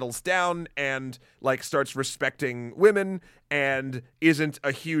and settles down and like starts respecting women and isn't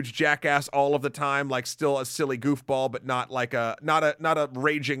a huge jackass all of the time, like still a silly goofball, but not a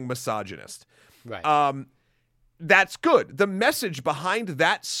raging misogynist. Right. That's good. The message behind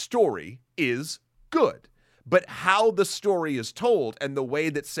that story is good. But how the story is told and the way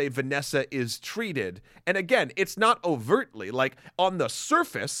that, say, Vanessa is treated, and again, it's not overtly, like on the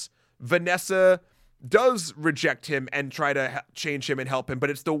surface, Vanessa does reject him and try to change him and help him,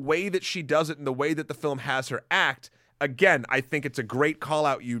 but it's the way that she does it and the way that the film has her act. Again, I think it's a great call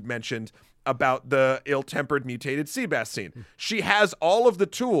out you mentioned about the ill-tempered mutated sea bass scene. She has all of the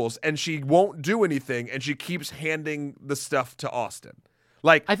tools and she won't do anything, and she keeps handing the stuff to Austin.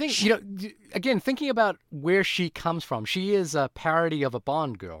 Like, I think, again, thinking about where she comes from, she is a parody of a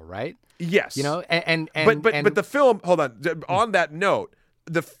Bond girl, right? Yes. But the film, hold on that note,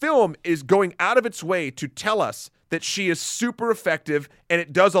 the film is going out of its way to tell us that she is super effective, and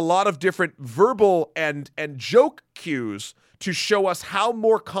it does a lot of different verbal and joke cues to show us how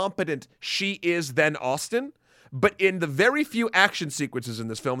more competent she is than Austin. But in the very few action sequences in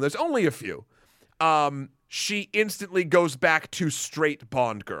this film, there's only a few, she instantly goes back to straight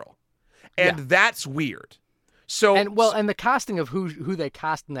Bond girl. And that's weird. So and the casting of who they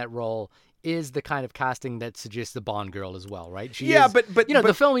cast in that role is the kind of casting that suggests the Bond girl as well, right? But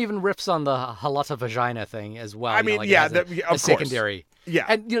the film even riffs on the halata vagina thing as well. I mean, a secondary. Yeah.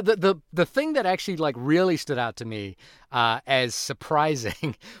 And the thing that actually like really stood out to me as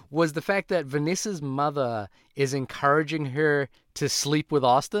surprising was the fact that Vanessa's mother is encouraging her to sleep with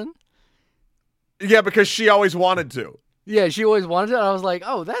Austin. Yeah, because she always wanted to. Yeah, she always wanted it. I was like,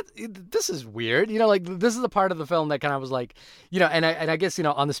 oh, this is weird. Like this is the part of the film that kind of was like, and I guess,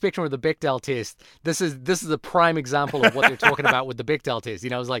 on the spectrum of the Bechdel test, this is a prime example of what they're talking about with the Bechdel test.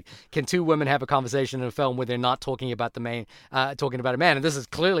 It's like, can two women have a conversation in a film where they're not talking about talking about a man? And this is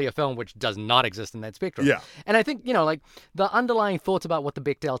clearly a film which does not exist in that spectrum. Yeah. And I think, like the underlying thoughts about what the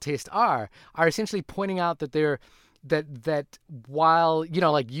Bechdel test are essentially pointing out that they're that while,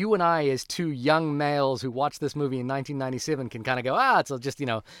 like you and I as two young males who watched this movie in 1997 can kind of go, it's just,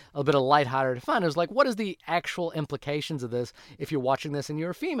 a bit of lighthearted fun. It was like, what is the actual implications of this if you're watching this and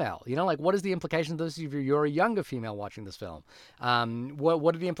you're a female? Like, what is the implications of this if you're a younger female watching this film?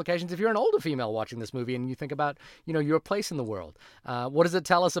 What are the implications if you're an older female watching this movie and you think about, your place in the world? What does it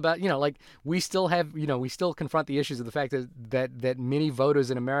tell us about, like we still have, we still confront the issues of the fact that many voters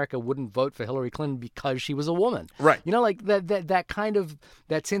in America wouldn't vote for Hillary Clinton because she was a woman. Right. Right. You know, like that kind of,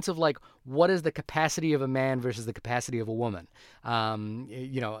 that sense of like, what is the capacity of a man versus the capacity of a woman,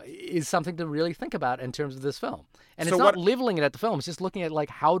 you know, is something to really think about in terms of this film. And So it's not what- leveling it at the film. It's just looking at like,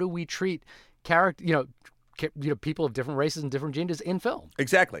 how do we treat character, people of different races and different genders in film.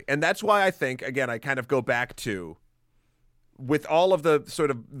 Exactly. And that's why I think, again, I kind of go back to, with all of the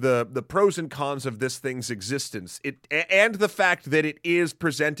sort of the pros and cons of this thing's existence, and the fact that it is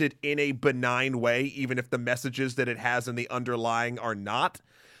presented in a benign way, even if the messages that it has in the underlying are not,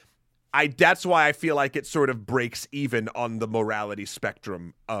 that's why I feel like it sort of breaks even on the morality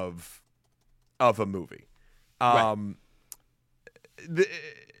spectrum of a movie. Right.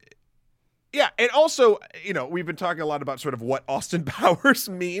 Yeah, and also, you know, we've been talking a lot about sort of what Austin Powers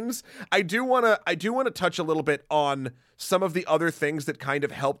means. I do want to touch a little bit on some of the other things that kind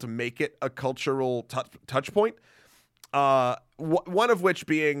of helped make it a cultural touch point. One of which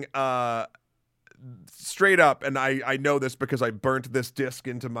being straight up, and I know this because I burnt this disc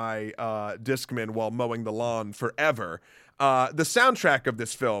into my Discman while mowing the lawn forever. The soundtrack of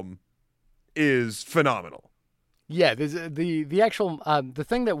this film is phenomenal. Yeah, there's the actual the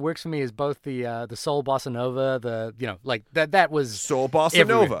thing that works for me is both the soul bossa nova, like that was Soul Bossa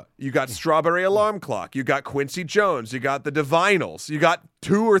everywhere. Nova. You got Strawberry Alarm Clock. You got Quincy Jones. You got the Divinyls. You got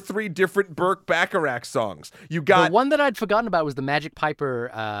 2 or 3 different Burt Bacharach songs. You got the one that I'd forgotten about was the Magic Piper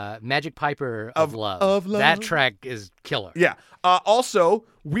of Love. of Love. That track is killer. Yeah. Also,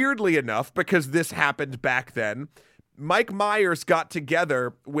 weirdly enough, because this happened back then, Mike Myers got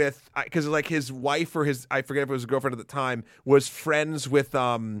together with, because like his wife or I forget if it was a girlfriend at the time, was friends with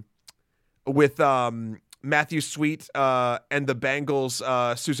Matthew Sweet and the Bangles'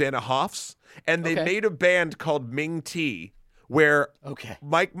 Susanna Hoffs, and they Okay. made a band called Ming T, where Okay.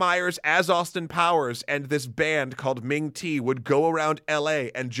 Mike Myers as Austin Powers and this band called Ming T would go around LA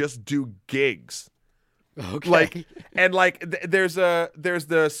and just do gigs. Okay. There's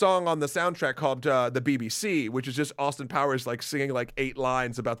the song on the soundtrack called the BBC, which is just Austin Powers like singing like 8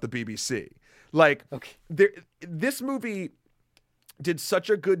 lines about the BBC. Like, Okay. this movie did such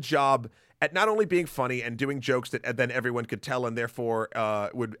a good job at not only being funny and doing jokes that then everyone could tell and therefore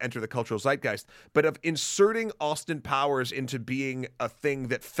would enter the cultural zeitgeist, but of inserting Austin Powers into being a thing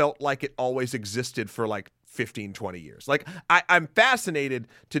that felt like it always existed for like 15, 20 years. Like, I'm fascinated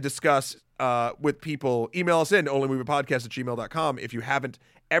to discuss with people. Email us in onlymoviepodcast@gmail.com if you haven't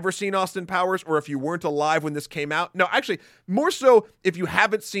ever seen Austin Powers, or if you weren't alive when this came out. No, actually, more so if you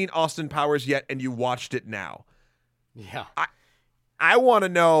haven't seen Austin Powers yet and you watched it now. Yeah. I want to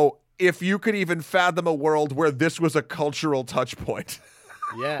know if you could even fathom a world where this was a cultural touch point.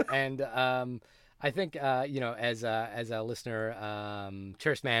 Yeah, and I think as a listener,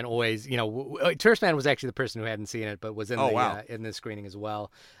 Terrace Man always, Terrace Man was actually the person who hadn't seen it, but was in in the screening as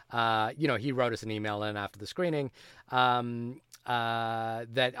well. He wrote us an email in after the screening.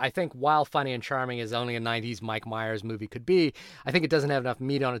 That I think, while funny and charming as only a 90s Mike Myers movie could be, I think it doesn't have enough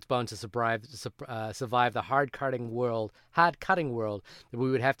meat on its bones to survive the hard-cutting world that we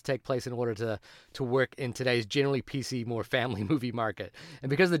would have to take place in order to work in today's generally PC, more family movie market. And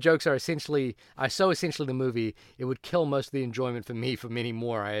because the jokes are so essentially the movie, it would kill most of the enjoyment for me for many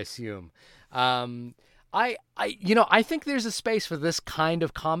more, I assume. I think there's a space for this kind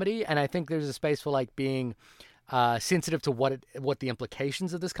of comedy, and I think there's a space for like being sensitive to what the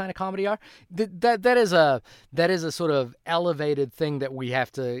implications of this kind of comedy are. That is a sort of elevated thing that we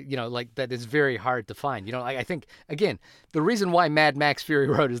have to, that is very hard to find. I think, again, the reason why Mad Max Fury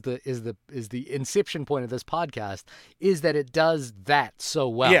Road is the inception point of this podcast is that it does that so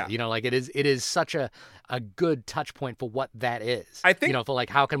well. Yeah. It is such a good touch point for what that is. I think, for like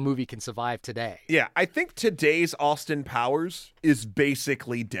how a movie can survive today. Yeah, I think today's Austin Powers is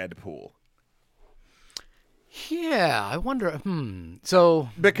basically Deadpool. Yeah, I wonder. So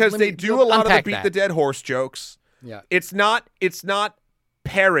Because they do a lot of the beat that. the dead horse jokes. Yeah. It's not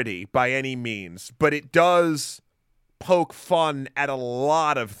parody by any means, but it does poke fun at a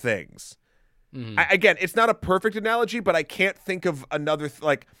lot of things. Mhm. Again, it's not a perfect analogy, but I can't think of another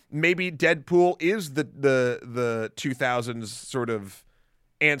like maybe Deadpool is the 2000s sort of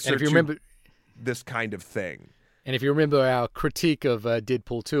answer to this kind of thing. And if you remember our critique of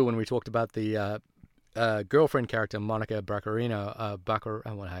Deadpool 2 when we talked about the girlfriend character, Monica Baccarino,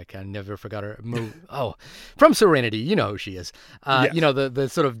 I can never forgot her. From Serenity, you know who she is. Yes. The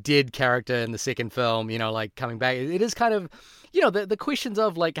sort of dead character in the second film, like coming back. It is kind of, the questions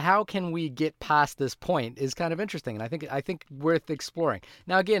of like, how can we get past this point is kind of interesting. And I think worth exploring.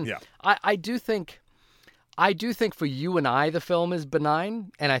 Now, again, Yeah. I do think for you and I, the film is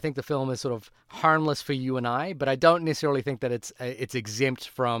benign, and I think the film is sort of harmless for you and I, but I don't necessarily think that it's exempt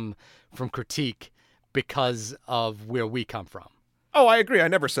from critique because of where we come from. Oh, I agree. I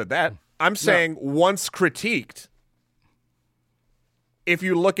never said that. I'm saying once critiqued, if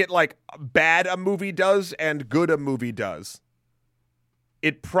you look at like bad a movie does and good a movie does,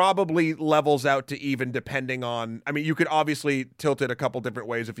 it probably levels out to even depending on, I mean, you could obviously tilt it a couple different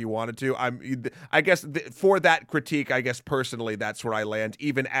ways if you wanted to. I guess for that critique, I guess personally, that's where I land,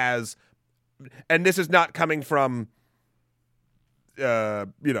 even as, and this is not coming from,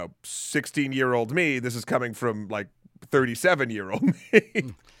 16-year-old me. This is coming from like 37-year-old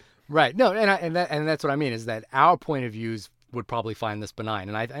me. Right. No, and that's what I mean is that our point of views would probably find this benign,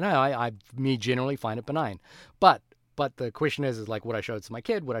 and I generally find it benign, but the question is like, would I show it to my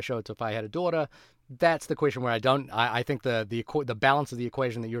kid? Would I show it to if I had a daughter? That's the question where I think the balance of the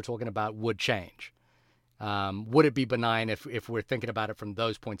equation that you're talking about would change. Would it be benign if we're thinking about it from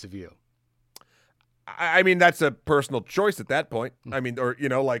those points of view? I mean, that's a personal choice at that point. I mean, or,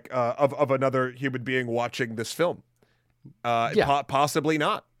 of another human being watching this film. Possibly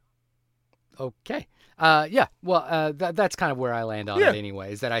not. Okay. Yeah. Well, that's kind of where I land on it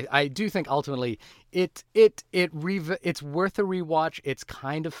anyway, is that I do think ultimately it's worth a rewatch. It's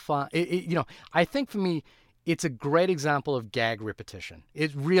kind of fun. I think for me, it's a great example of gag repetition.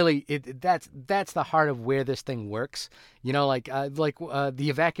 It really, that's the heart of where this thing works. The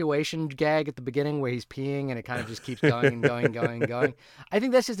evacuation gag at the beginning where he's peeing and it kind of just keeps going and going and going and going. I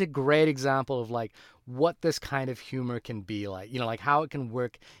think that's just a great example of like what this kind of humor can be like. Like how it can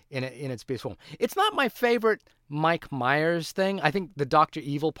work in its best form. It's not my favorite Mike Myers thing. I think the Dr.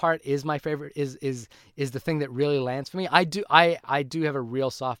 Evil part is my favorite. Is the thing that really lands for me. I do have a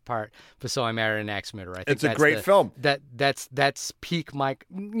real soft part for So I Married an Axe Murderer. I think it's a great film. That's peak Mike.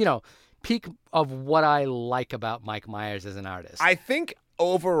 Peak of what I like about Mike Myers as an artist. I think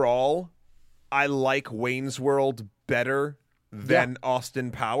overall, I like Wayne's World better than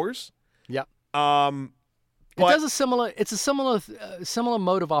Austin Powers. Yep. But it's a similar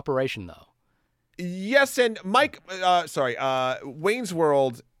mode of operation though. Yes, and Wayne's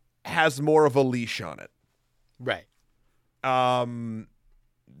World has more of a leash on it. Right.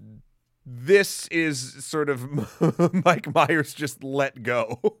 This is sort of Mike Myers just let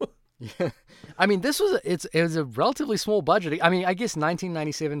go. Yeah. I mean, it was a relatively small budget. I mean, I guess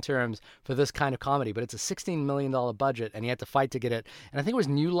 1997 terms for this kind of comedy, but it's a $16 million budget, and he had to fight to get it. And I think it was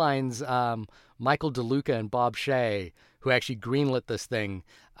New Line's Michael DeLuca and Bob Shea who actually greenlit this thing,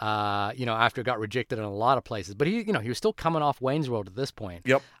 after it got rejected in a lot of places. But he was still coming off Wayne's World at this point.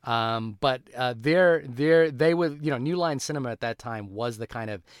 Yep. But they were, New Line Cinema at that time was the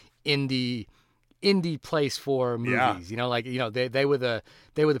kind of indie place for movies. They were the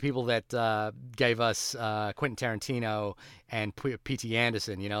people that gave us Quentin Tarantino and P.T.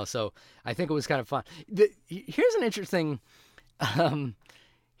 Anderson. So I think it was kind of fun. Here's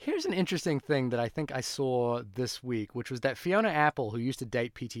an interesting thing that I think I saw this week, which was that Fiona Apple, who used to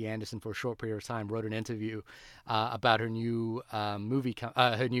date P.T. Anderson for a short period of time, wrote an interview about her new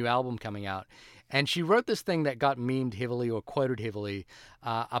her new album coming out, and she wrote this thing that got memed heavily or quoted heavily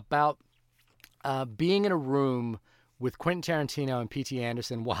about being in a room with Quentin Tarantino and P.T.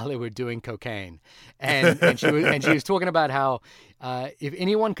 Anderson while they were doing cocaine, and she was talking about how if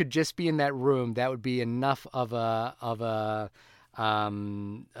anyone could just be in that room, that would be enough of a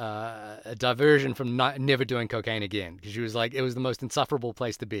diversion from never doing cocaine again, because she was like, it was the most insufferable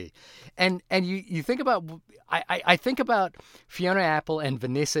place to be. And you think about, I think about Fiona Apple and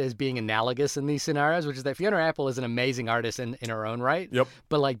Vanessa as being analogous in these scenarios, which is that Fiona Apple is an amazing artist in her own right. Yep.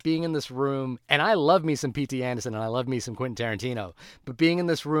 But like being in this room, and I love me some P.T. Anderson and I love me some Quentin Tarantino, but being in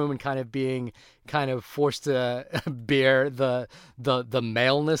this room and kind of being forced to bear the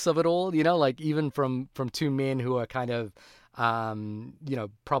maleness of it all, like even from two men who are kind of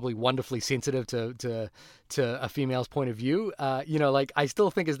probably wonderfully sensitive to a female's point of view. Like I still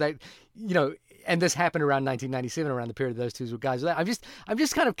think is that, and this happened around 1997, around the period of those two guys. I'm just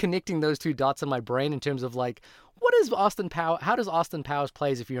kind of connecting those two dots in my brain in terms of like, what is Austin Powers? How does Austin Powers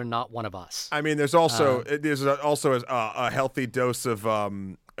plays if you're not one of us? I mean, there's also a healthy dose of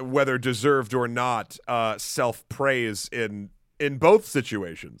whether deserved or not self-praise in both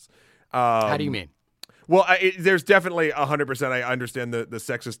situations. How do you mean? Well, there's definitely 100%. I understand the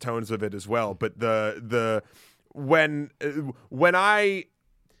sexist tones of it as well, but when I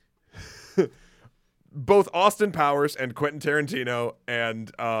both Austin Powers and Quentin Tarantino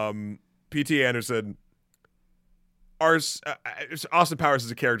and P.T. Anderson are Austin Powers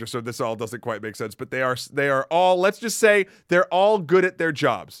is a character, so this all doesn't quite make sense. But they are all, let's just say, they're all good at their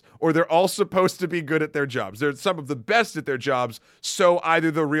jobs, or they're all supposed to be good at their jobs. They're some of the best at their jobs. So either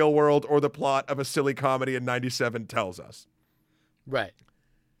the real world or the plot of a silly comedy in '97 tells us. Right.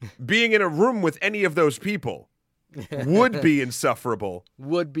 being in a room with any of those people would be insufferable.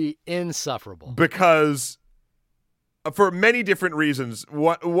 Would be insufferable. Because for many different reasons,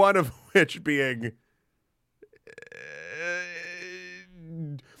 one of which being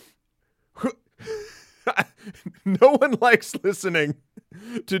no one likes listening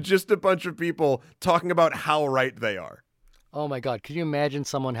to just a bunch of people talking about how right they are. Oh my God. Could you imagine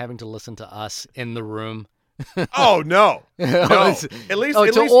someone having to listen to us in the room? Oh, no. No. At least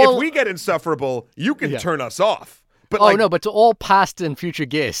if we get insufferable, you can turn us off. But no, but to all past and future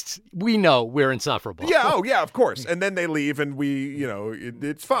guests, we know we're insufferable. Yeah, of course. And then they leave and we,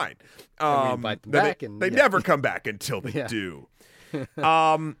 it's fine. And we invite them back. They never come back until they do.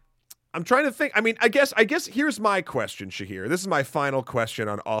 I'm trying to think. I mean, I guess here's my question, Shahir. This is my final question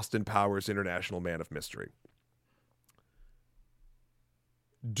on Austin Powers, International Man of Mystery.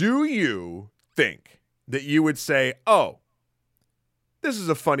 Do you think that you would say, oh, this is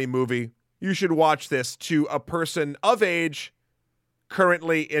a funny movie, you should watch this, to a person of age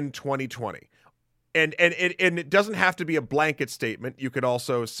currently in 2020? And it doesn't have to be a blanket statement. You could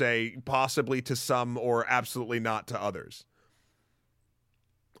also say possibly to some or absolutely not to others.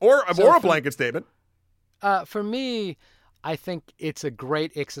 Or a blanket statement. For me, I think it's a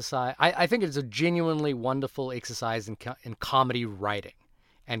great exercise. I think it's a genuinely wonderful exercise in comedy writing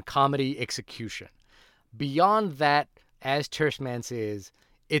and comedy execution. Beyond that, as Tirschman says,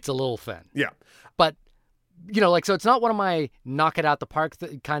 it's a little thin. Yeah. But, so it's not one of my knock it out the park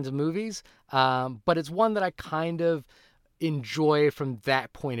kinds of movies, but it's one that I kind of enjoy from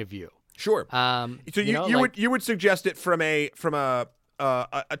that point of view. Sure. So you would suggest it from a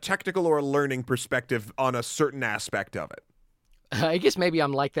technical or a learning perspective on a certain aspect of it. I guess maybe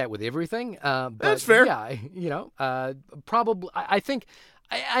I'm like that with everything. But that's fair. Yeah, probably. I think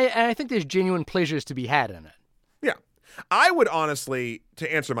there's genuine pleasures to be had in it. Yeah, I would honestly,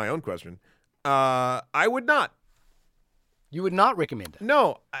 to answer my own question, I would not. You would not recommend it?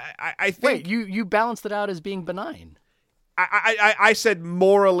 No, I think. Wait, you balanced it out as being benign. I said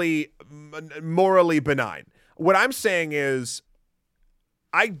morally benign. What I'm saying is,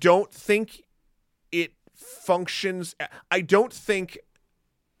 I don't think it functions. I don't think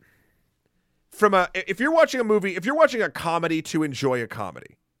if you're watching a movie, if you're watching a comedy to enjoy a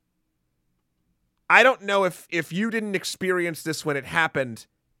comedy, I don't know if you didn't experience this when it happened,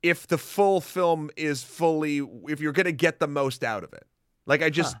 if the full film is if you're going to get the most out of it. Like,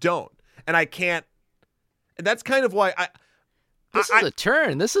 I just don't. And I can't. And that's kind of why This is a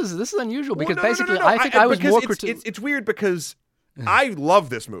turn. This is unusual because basically I think I was more critical. It's weird because I love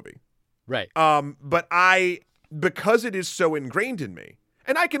this movie. Right. But because it is so ingrained in me,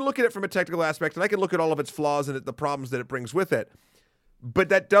 and I can look at it from a technical aspect, and I can look at all of its flaws and the problems that it brings with it, but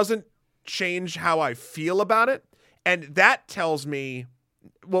that doesn't change how I feel about it. And that tells me,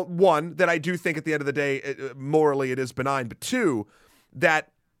 well, one, that I do think at the end of the day, morally it is benign, but two,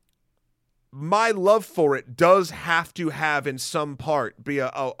 that my love for it does have to have in some part be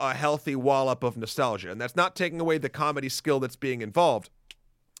a healthy wallop of nostalgia. And that's not taking away the comedy skill that's being involved,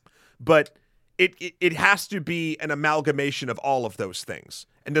 but it has to be an amalgamation of all of those things,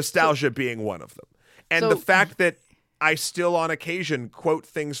 and nostalgia being one of them. And the fact that I still on occasion quote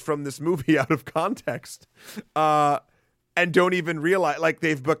things from this movie out of context, and don't even realize, like,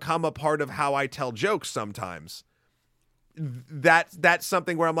 they've become a part of how I tell jokes sometimes. That's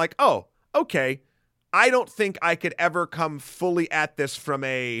something where I'm like, oh, okay, I don't think I could ever come fully at this from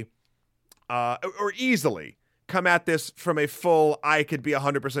or easily come at this from a full, I could be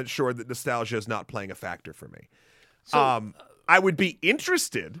 100% sure that nostalgia is not playing a factor for me. So, I would be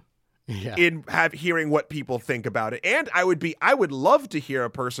interested in hearing what people think about it. And I would love to hear a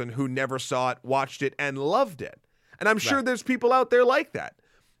person who never saw it, watched it, and loved it. And I'm sure there's people out there like that.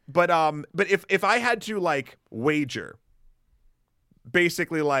 But if I had to, like, wager,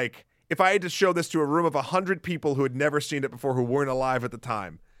 basically, like, if I had to show this to a room of 100 people who had never seen it before, who weren't alive at the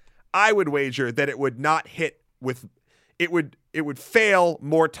time, I would wager that it would not hit it would fail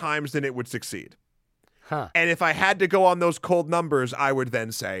more times than it would succeed. And if I had to go on those cold numbers, I would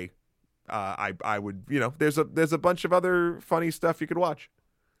then say, I would, there's a bunch of other funny stuff you could watch.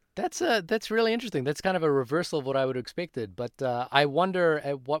 That's really interesting. That's kind of a reversal of what I would have expected. But I wonder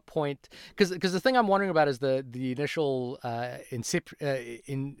at what point, because the thing I'm wondering about is the initial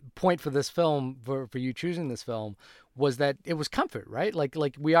point for this film, for you choosing this film, was that it was comfort, right?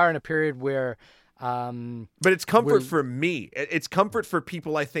 Like we are in a period where. But it's comfort for me. It's comfort for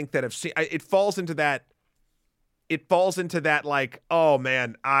people, I think, that have seen. It falls into that. Like, oh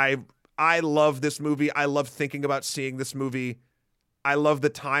man, I love this movie. I love thinking about seeing this movie. I love the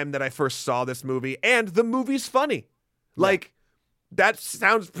time that I first saw this movie, and the movie's funny. Like, that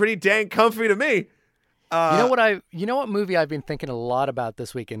sounds pretty dang comfy to me. You know what movie I've been thinking a lot about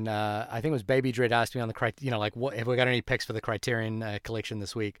this week, and I think it was Baby Dread asked me on the what have we got any picks for the Criterion collection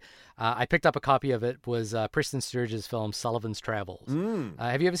this week? I picked up a copy of it. Was Preston Sturges' film Sullivan's Travels.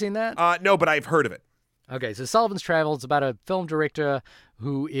 Have you ever seen that? No, but I've heard of it. Okay, so Sullivan's Travels is about a film director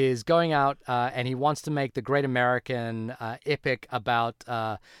who is going out and he wants to make the great American epic about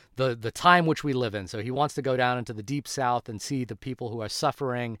the time which we live in. So he wants to go down into the deep South and see the people who are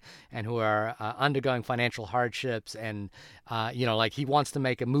suffering and who are undergoing financial hardships. And, he wants to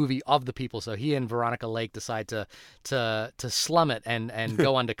make a movie of the people. So he and Veronica Lake decide to slum it and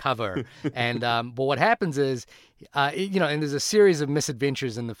go undercover. And but what happens is, and there's a series of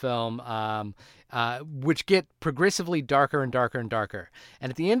misadventures in the film which get progressively darker and darker and darker. And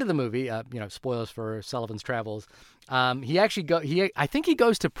at the end of the movie, spoilers for Sullivan's Travels, I think he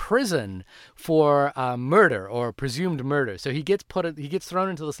goes to prison for murder or presumed murder. So he gets thrown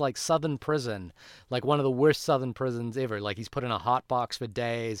into this like Southern prison, like one of the worst Southern prisons ever. Like he's put in a hot box for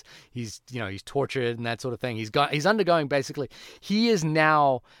days. He's tortured and that sort of thing. He's undergoing basically. He is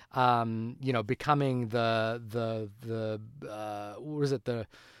now becoming the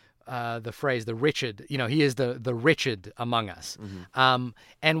phrase, the wretched, he is the wretched among us. Mm-hmm.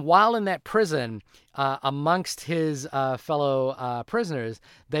 And while in that prison, amongst his fellow prisoners,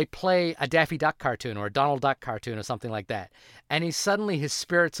 they play a Daffy Duck cartoon or a Donald Duck cartoon or something like that. And his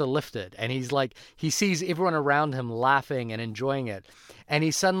spirits are lifted and he sees everyone around him laughing and enjoying it. And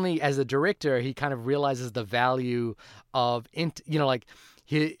he suddenly, as a director, he kind of realizes the value of,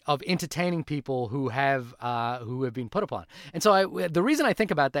 of entertaining people who have been put upon. And so the reason I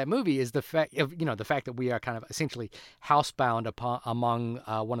think about that movie is the fact that we are kind of essentially housebound among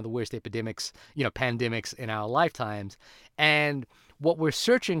one of the worst epidemics, pandemics in our lifetimes. And what we're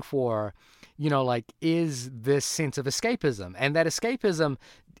searching for, is this sense of escapism. And that escapism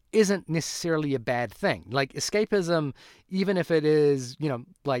isn't necessarily a bad thing. Like escapism, even if it is,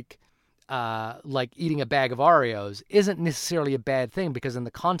 like eating a bag of Oreos, isn't necessarily a bad thing, because in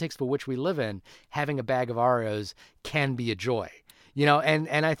the context for which we live in, having a bag of Oreos can be a joy.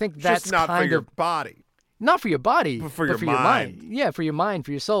 And I think that's just not for your body. Not for your body, but for your mind. Yeah, for your mind,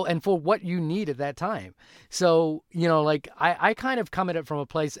 for your soul, and for what you need at that time. So, I kind of come at it from a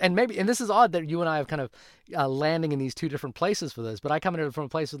place, and this is odd that you and I have kind of landing in these two different places for this, but I come at it from a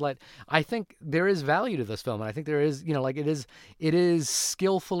place of I think there is value to this film, and I think there is, it is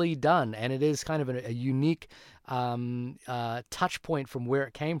skillfully done, and it is kind of a unique touch point from where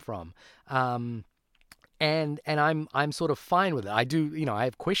it came from. And I'm sort of fine with it. I do, I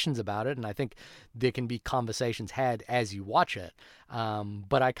have questions about it, and I think there can be conversations had as you watch it.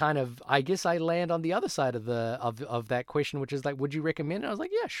 But I guess I land on the other side of that question, which is would you recommend it? I was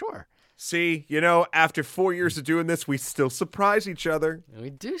like, yeah, sure. See, after 4 years of doing this, we still surprise each other. We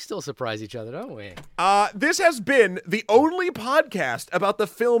do still surprise each other, don't we? This has been the only podcast about the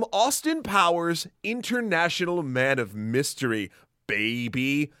film Austin Powers, International Man of Mystery.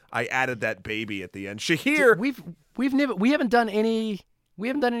 Baby. I added that baby at the end. Shahir. We haven't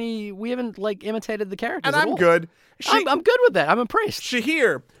imitated the characters and at I'm all. Good. I'm good with that. I'm impressed.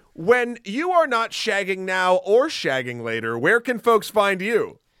 Shahir, when you are not shagging now or shagging later, where can folks find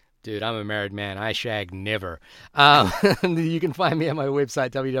you? Dude, I'm a married man. I shag never. You can find me at my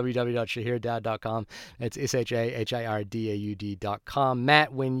website, www.shahirdaud.com. It's SHAHIRDAUD.com.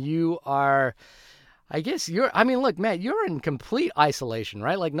 Matt, when you are... I guess look, Matt, you're in complete isolation,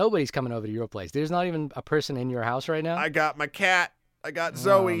 right? Like nobody's coming over to your place. There's not even a person in your house right now. I got my cat. I got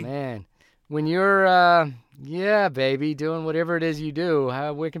Zoe. Oh, man. When you're, baby, doing whatever it is you do,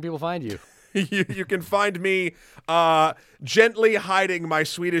 where can people find you? You can find me gently hiding my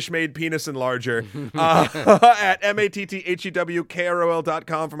Swedish-made penis enlarger at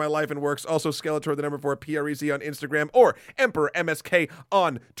MATTHEWKROL.com for my life and works. Also, Skeletor, the number 4, PREZ on Instagram, or Emperor MSK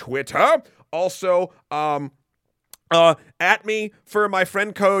on Twitter. Also, at me for my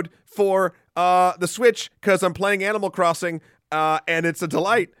friend code for the Switch, because I'm playing Animal Crossing, and it's a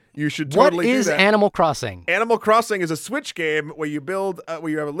delight. You should totally do that. What is Animal Crossing? Animal Crossing is a Switch game where you build, where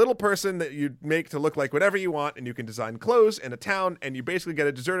you have a little person that you make to look like whatever you want, and you can design clothes and a town, and you basically get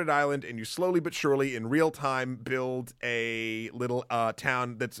a deserted island, and you slowly but surely, in real time, build a little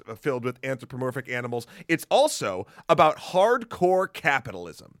town that's filled with anthropomorphic animals. It's also about hardcore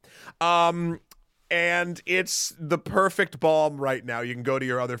capitalism. And it's the perfect balm right now. You can go to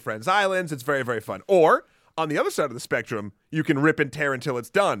your other friends' islands. It's very, very fun. Or... on the other side of the spectrum, you can rip and tear until it's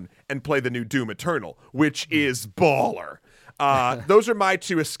done and play the new Doom Eternal, which is baller. Those are my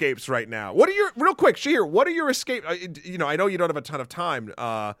two escapes right now. Real quick, Shahir, what are your escapes? I know you don't have a ton of time.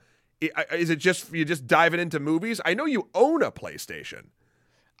 Is it just you just diving into movies? I know you own a PlayStation.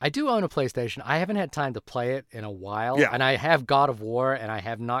 I do own a PlayStation. I haven't had time to play it in a while. Yeah. And I have God of War, and I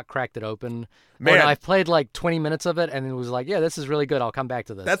have not cracked it open. Man. I've played like 20 minutes of it, and it was like, yeah, this is really good. I'll come back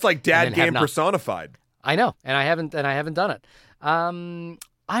to this. That's like dad game personified. I know, and I haven't done it.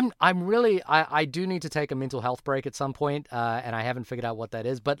 I do need to take a mental health break at some point, and I haven't figured out what that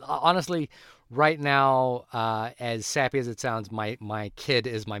is. But honestly, right now, as sappy as it sounds, my kid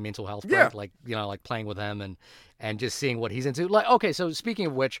is my mental health break. Yeah. Like, like playing with him and just seeing what he's into. Like, okay, so speaking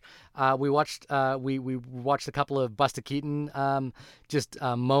of which, we watched a couple of Buster Keaton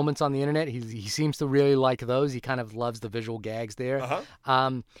moments on the internet. He seems to really like those. He kind of loves the visual gags there.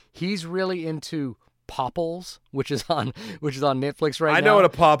 Uh-huh. He's really into Popples, which is on Netflix right now. I know what a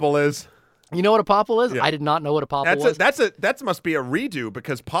popple is. You know what a popple is? Yeah. I did not know what a popple was. That must be a redo,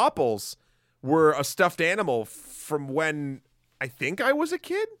 because popples were a stuffed animal from when I think I was a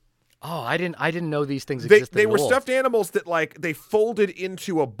kid. Oh, I didn't know these things existed. They were stuffed animals that like they folded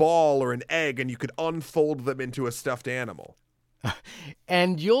into a ball or an egg, and you could unfold them into a stuffed animal.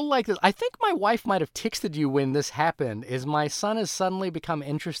 And you'll like this. I think my wife might have texted you when this happened. Is my son has suddenly become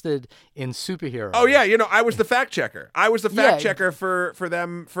interested in superheroes. Oh yeah, I was the fact checker. I was the fact checker for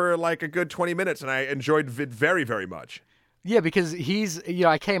them for like a good 20 minutes, and I enjoyed it very, very much. Yeah, because he's,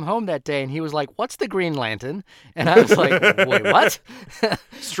 I came home that day and he was like, "What's the Green Lantern?" And I was like, "Wait, what?"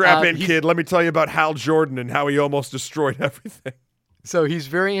 Strap in, kid. Let me tell you about Hal Jordan and how he almost destroyed everything. So he's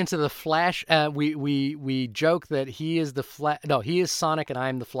very into the Flash. We joke that he is the Flash. No, he is Sonic and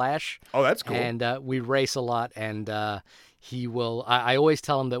I'm the Flash. Oh, that's cool. And we race a lot. And he will. I always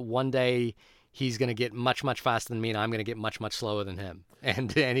tell him that one day he's going to get much, much faster than me, and I'm going to get much, much slower than him.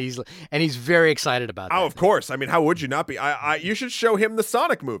 And he's very excited about that. Oh, of course. I mean, how would you not be? You should show him the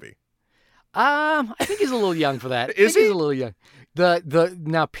Sonic movie. I think he's a little young for that. Is he? He's a little young.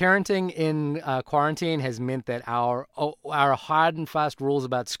 Now parenting in quarantine has meant that our hard and fast rules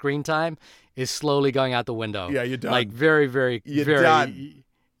about screen time is slowly going out the window. Yeah, you're done. Like very, very, you're done.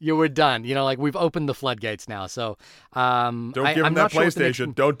 You were done. Like we've opened the floodgates now. So don't give him I'm that not sure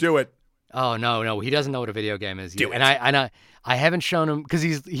PlayStation. Don't do it. Oh no, he doesn't know what a video game is yet. Do it. And I haven't shown him, because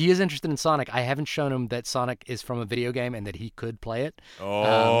he is interested in Sonic. I haven't shown him that Sonic is from a video game and that he could play it.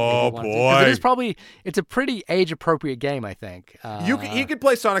 Oh boy! It's a pretty age appropriate game, I think. He could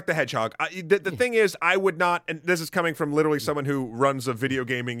play Sonic the Hedgehog. The thing is, I would not, and this is coming from literally someone who runs a video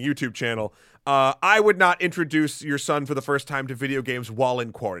gaming YouTube channel. I would not introduce your son for the first time to video games while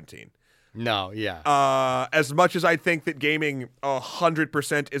in quarantine. No, yeah. As much as I think that gaming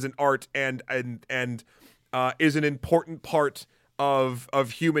 100% is an art and is an important part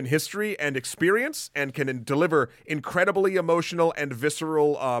of human history and experience, and can deliver incredibly emotional and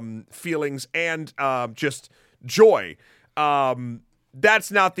visceral feelings and just joy.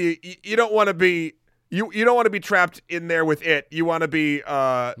 That's not you don't want to be. You don't want to be trapped in there with it. You want to be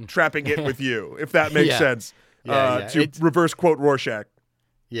trapping it with you, if that makes sense. To reverse quote Rorschach.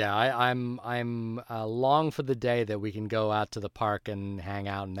 Yeah, I'm long for the day that we can go out to the park and hang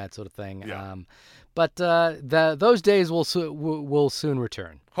out and that sort of thing. Yeah. But those days will soon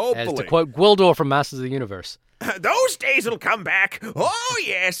return. Hopefully. As to quote Gwildor from Masters of the Universe. Those days will come back. Oh,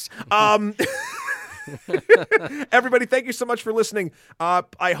 yes. Everybody, thank you so much for listening.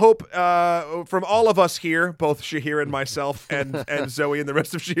 I hope from all of us here, both Shahir and myself and Zoe and the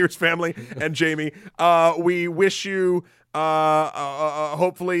rest of Shahir's family and Jamie, we wish you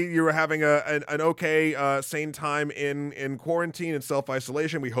hopefully you're having an okay, sane time in quarantine and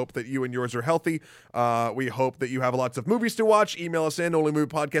self-isolation. We hope that you and yours are healthy. We hope that you have lots of movies to watch. Email us in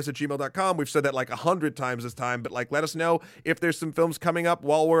onlymoviepodcast@gmail.com. We've said that like 100 times this time, but let us know if there's some films coming up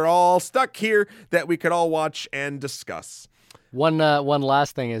while we're all stuck here that we could all watch and discuss. One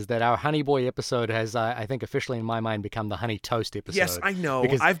last thing is that our Honey Boy episode has, I think, officially in my mind become the Honey Toast episode. Yes, I know.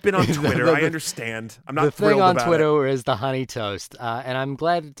 I've been on Twitter. I understand. I'm not The thrilled thing on about Twitter is the Honey Toast, and I'm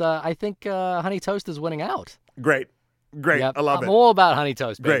glad. I think Honey Toast is winning out. Great. Yep. I love it. I'm all about Honey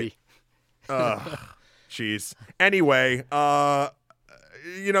Toast, baby. Jeez. Anyway,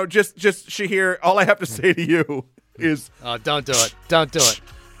 just Shahir, all I have to say to you is, oh, don't do it. Don't do it.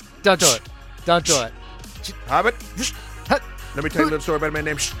 Don't do it. Don't do it. Hobbit. Let me tell you a little story about a man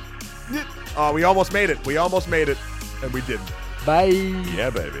named Oh, we almost made it. And we didn't. Bye. Yeah,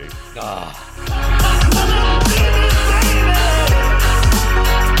 baby.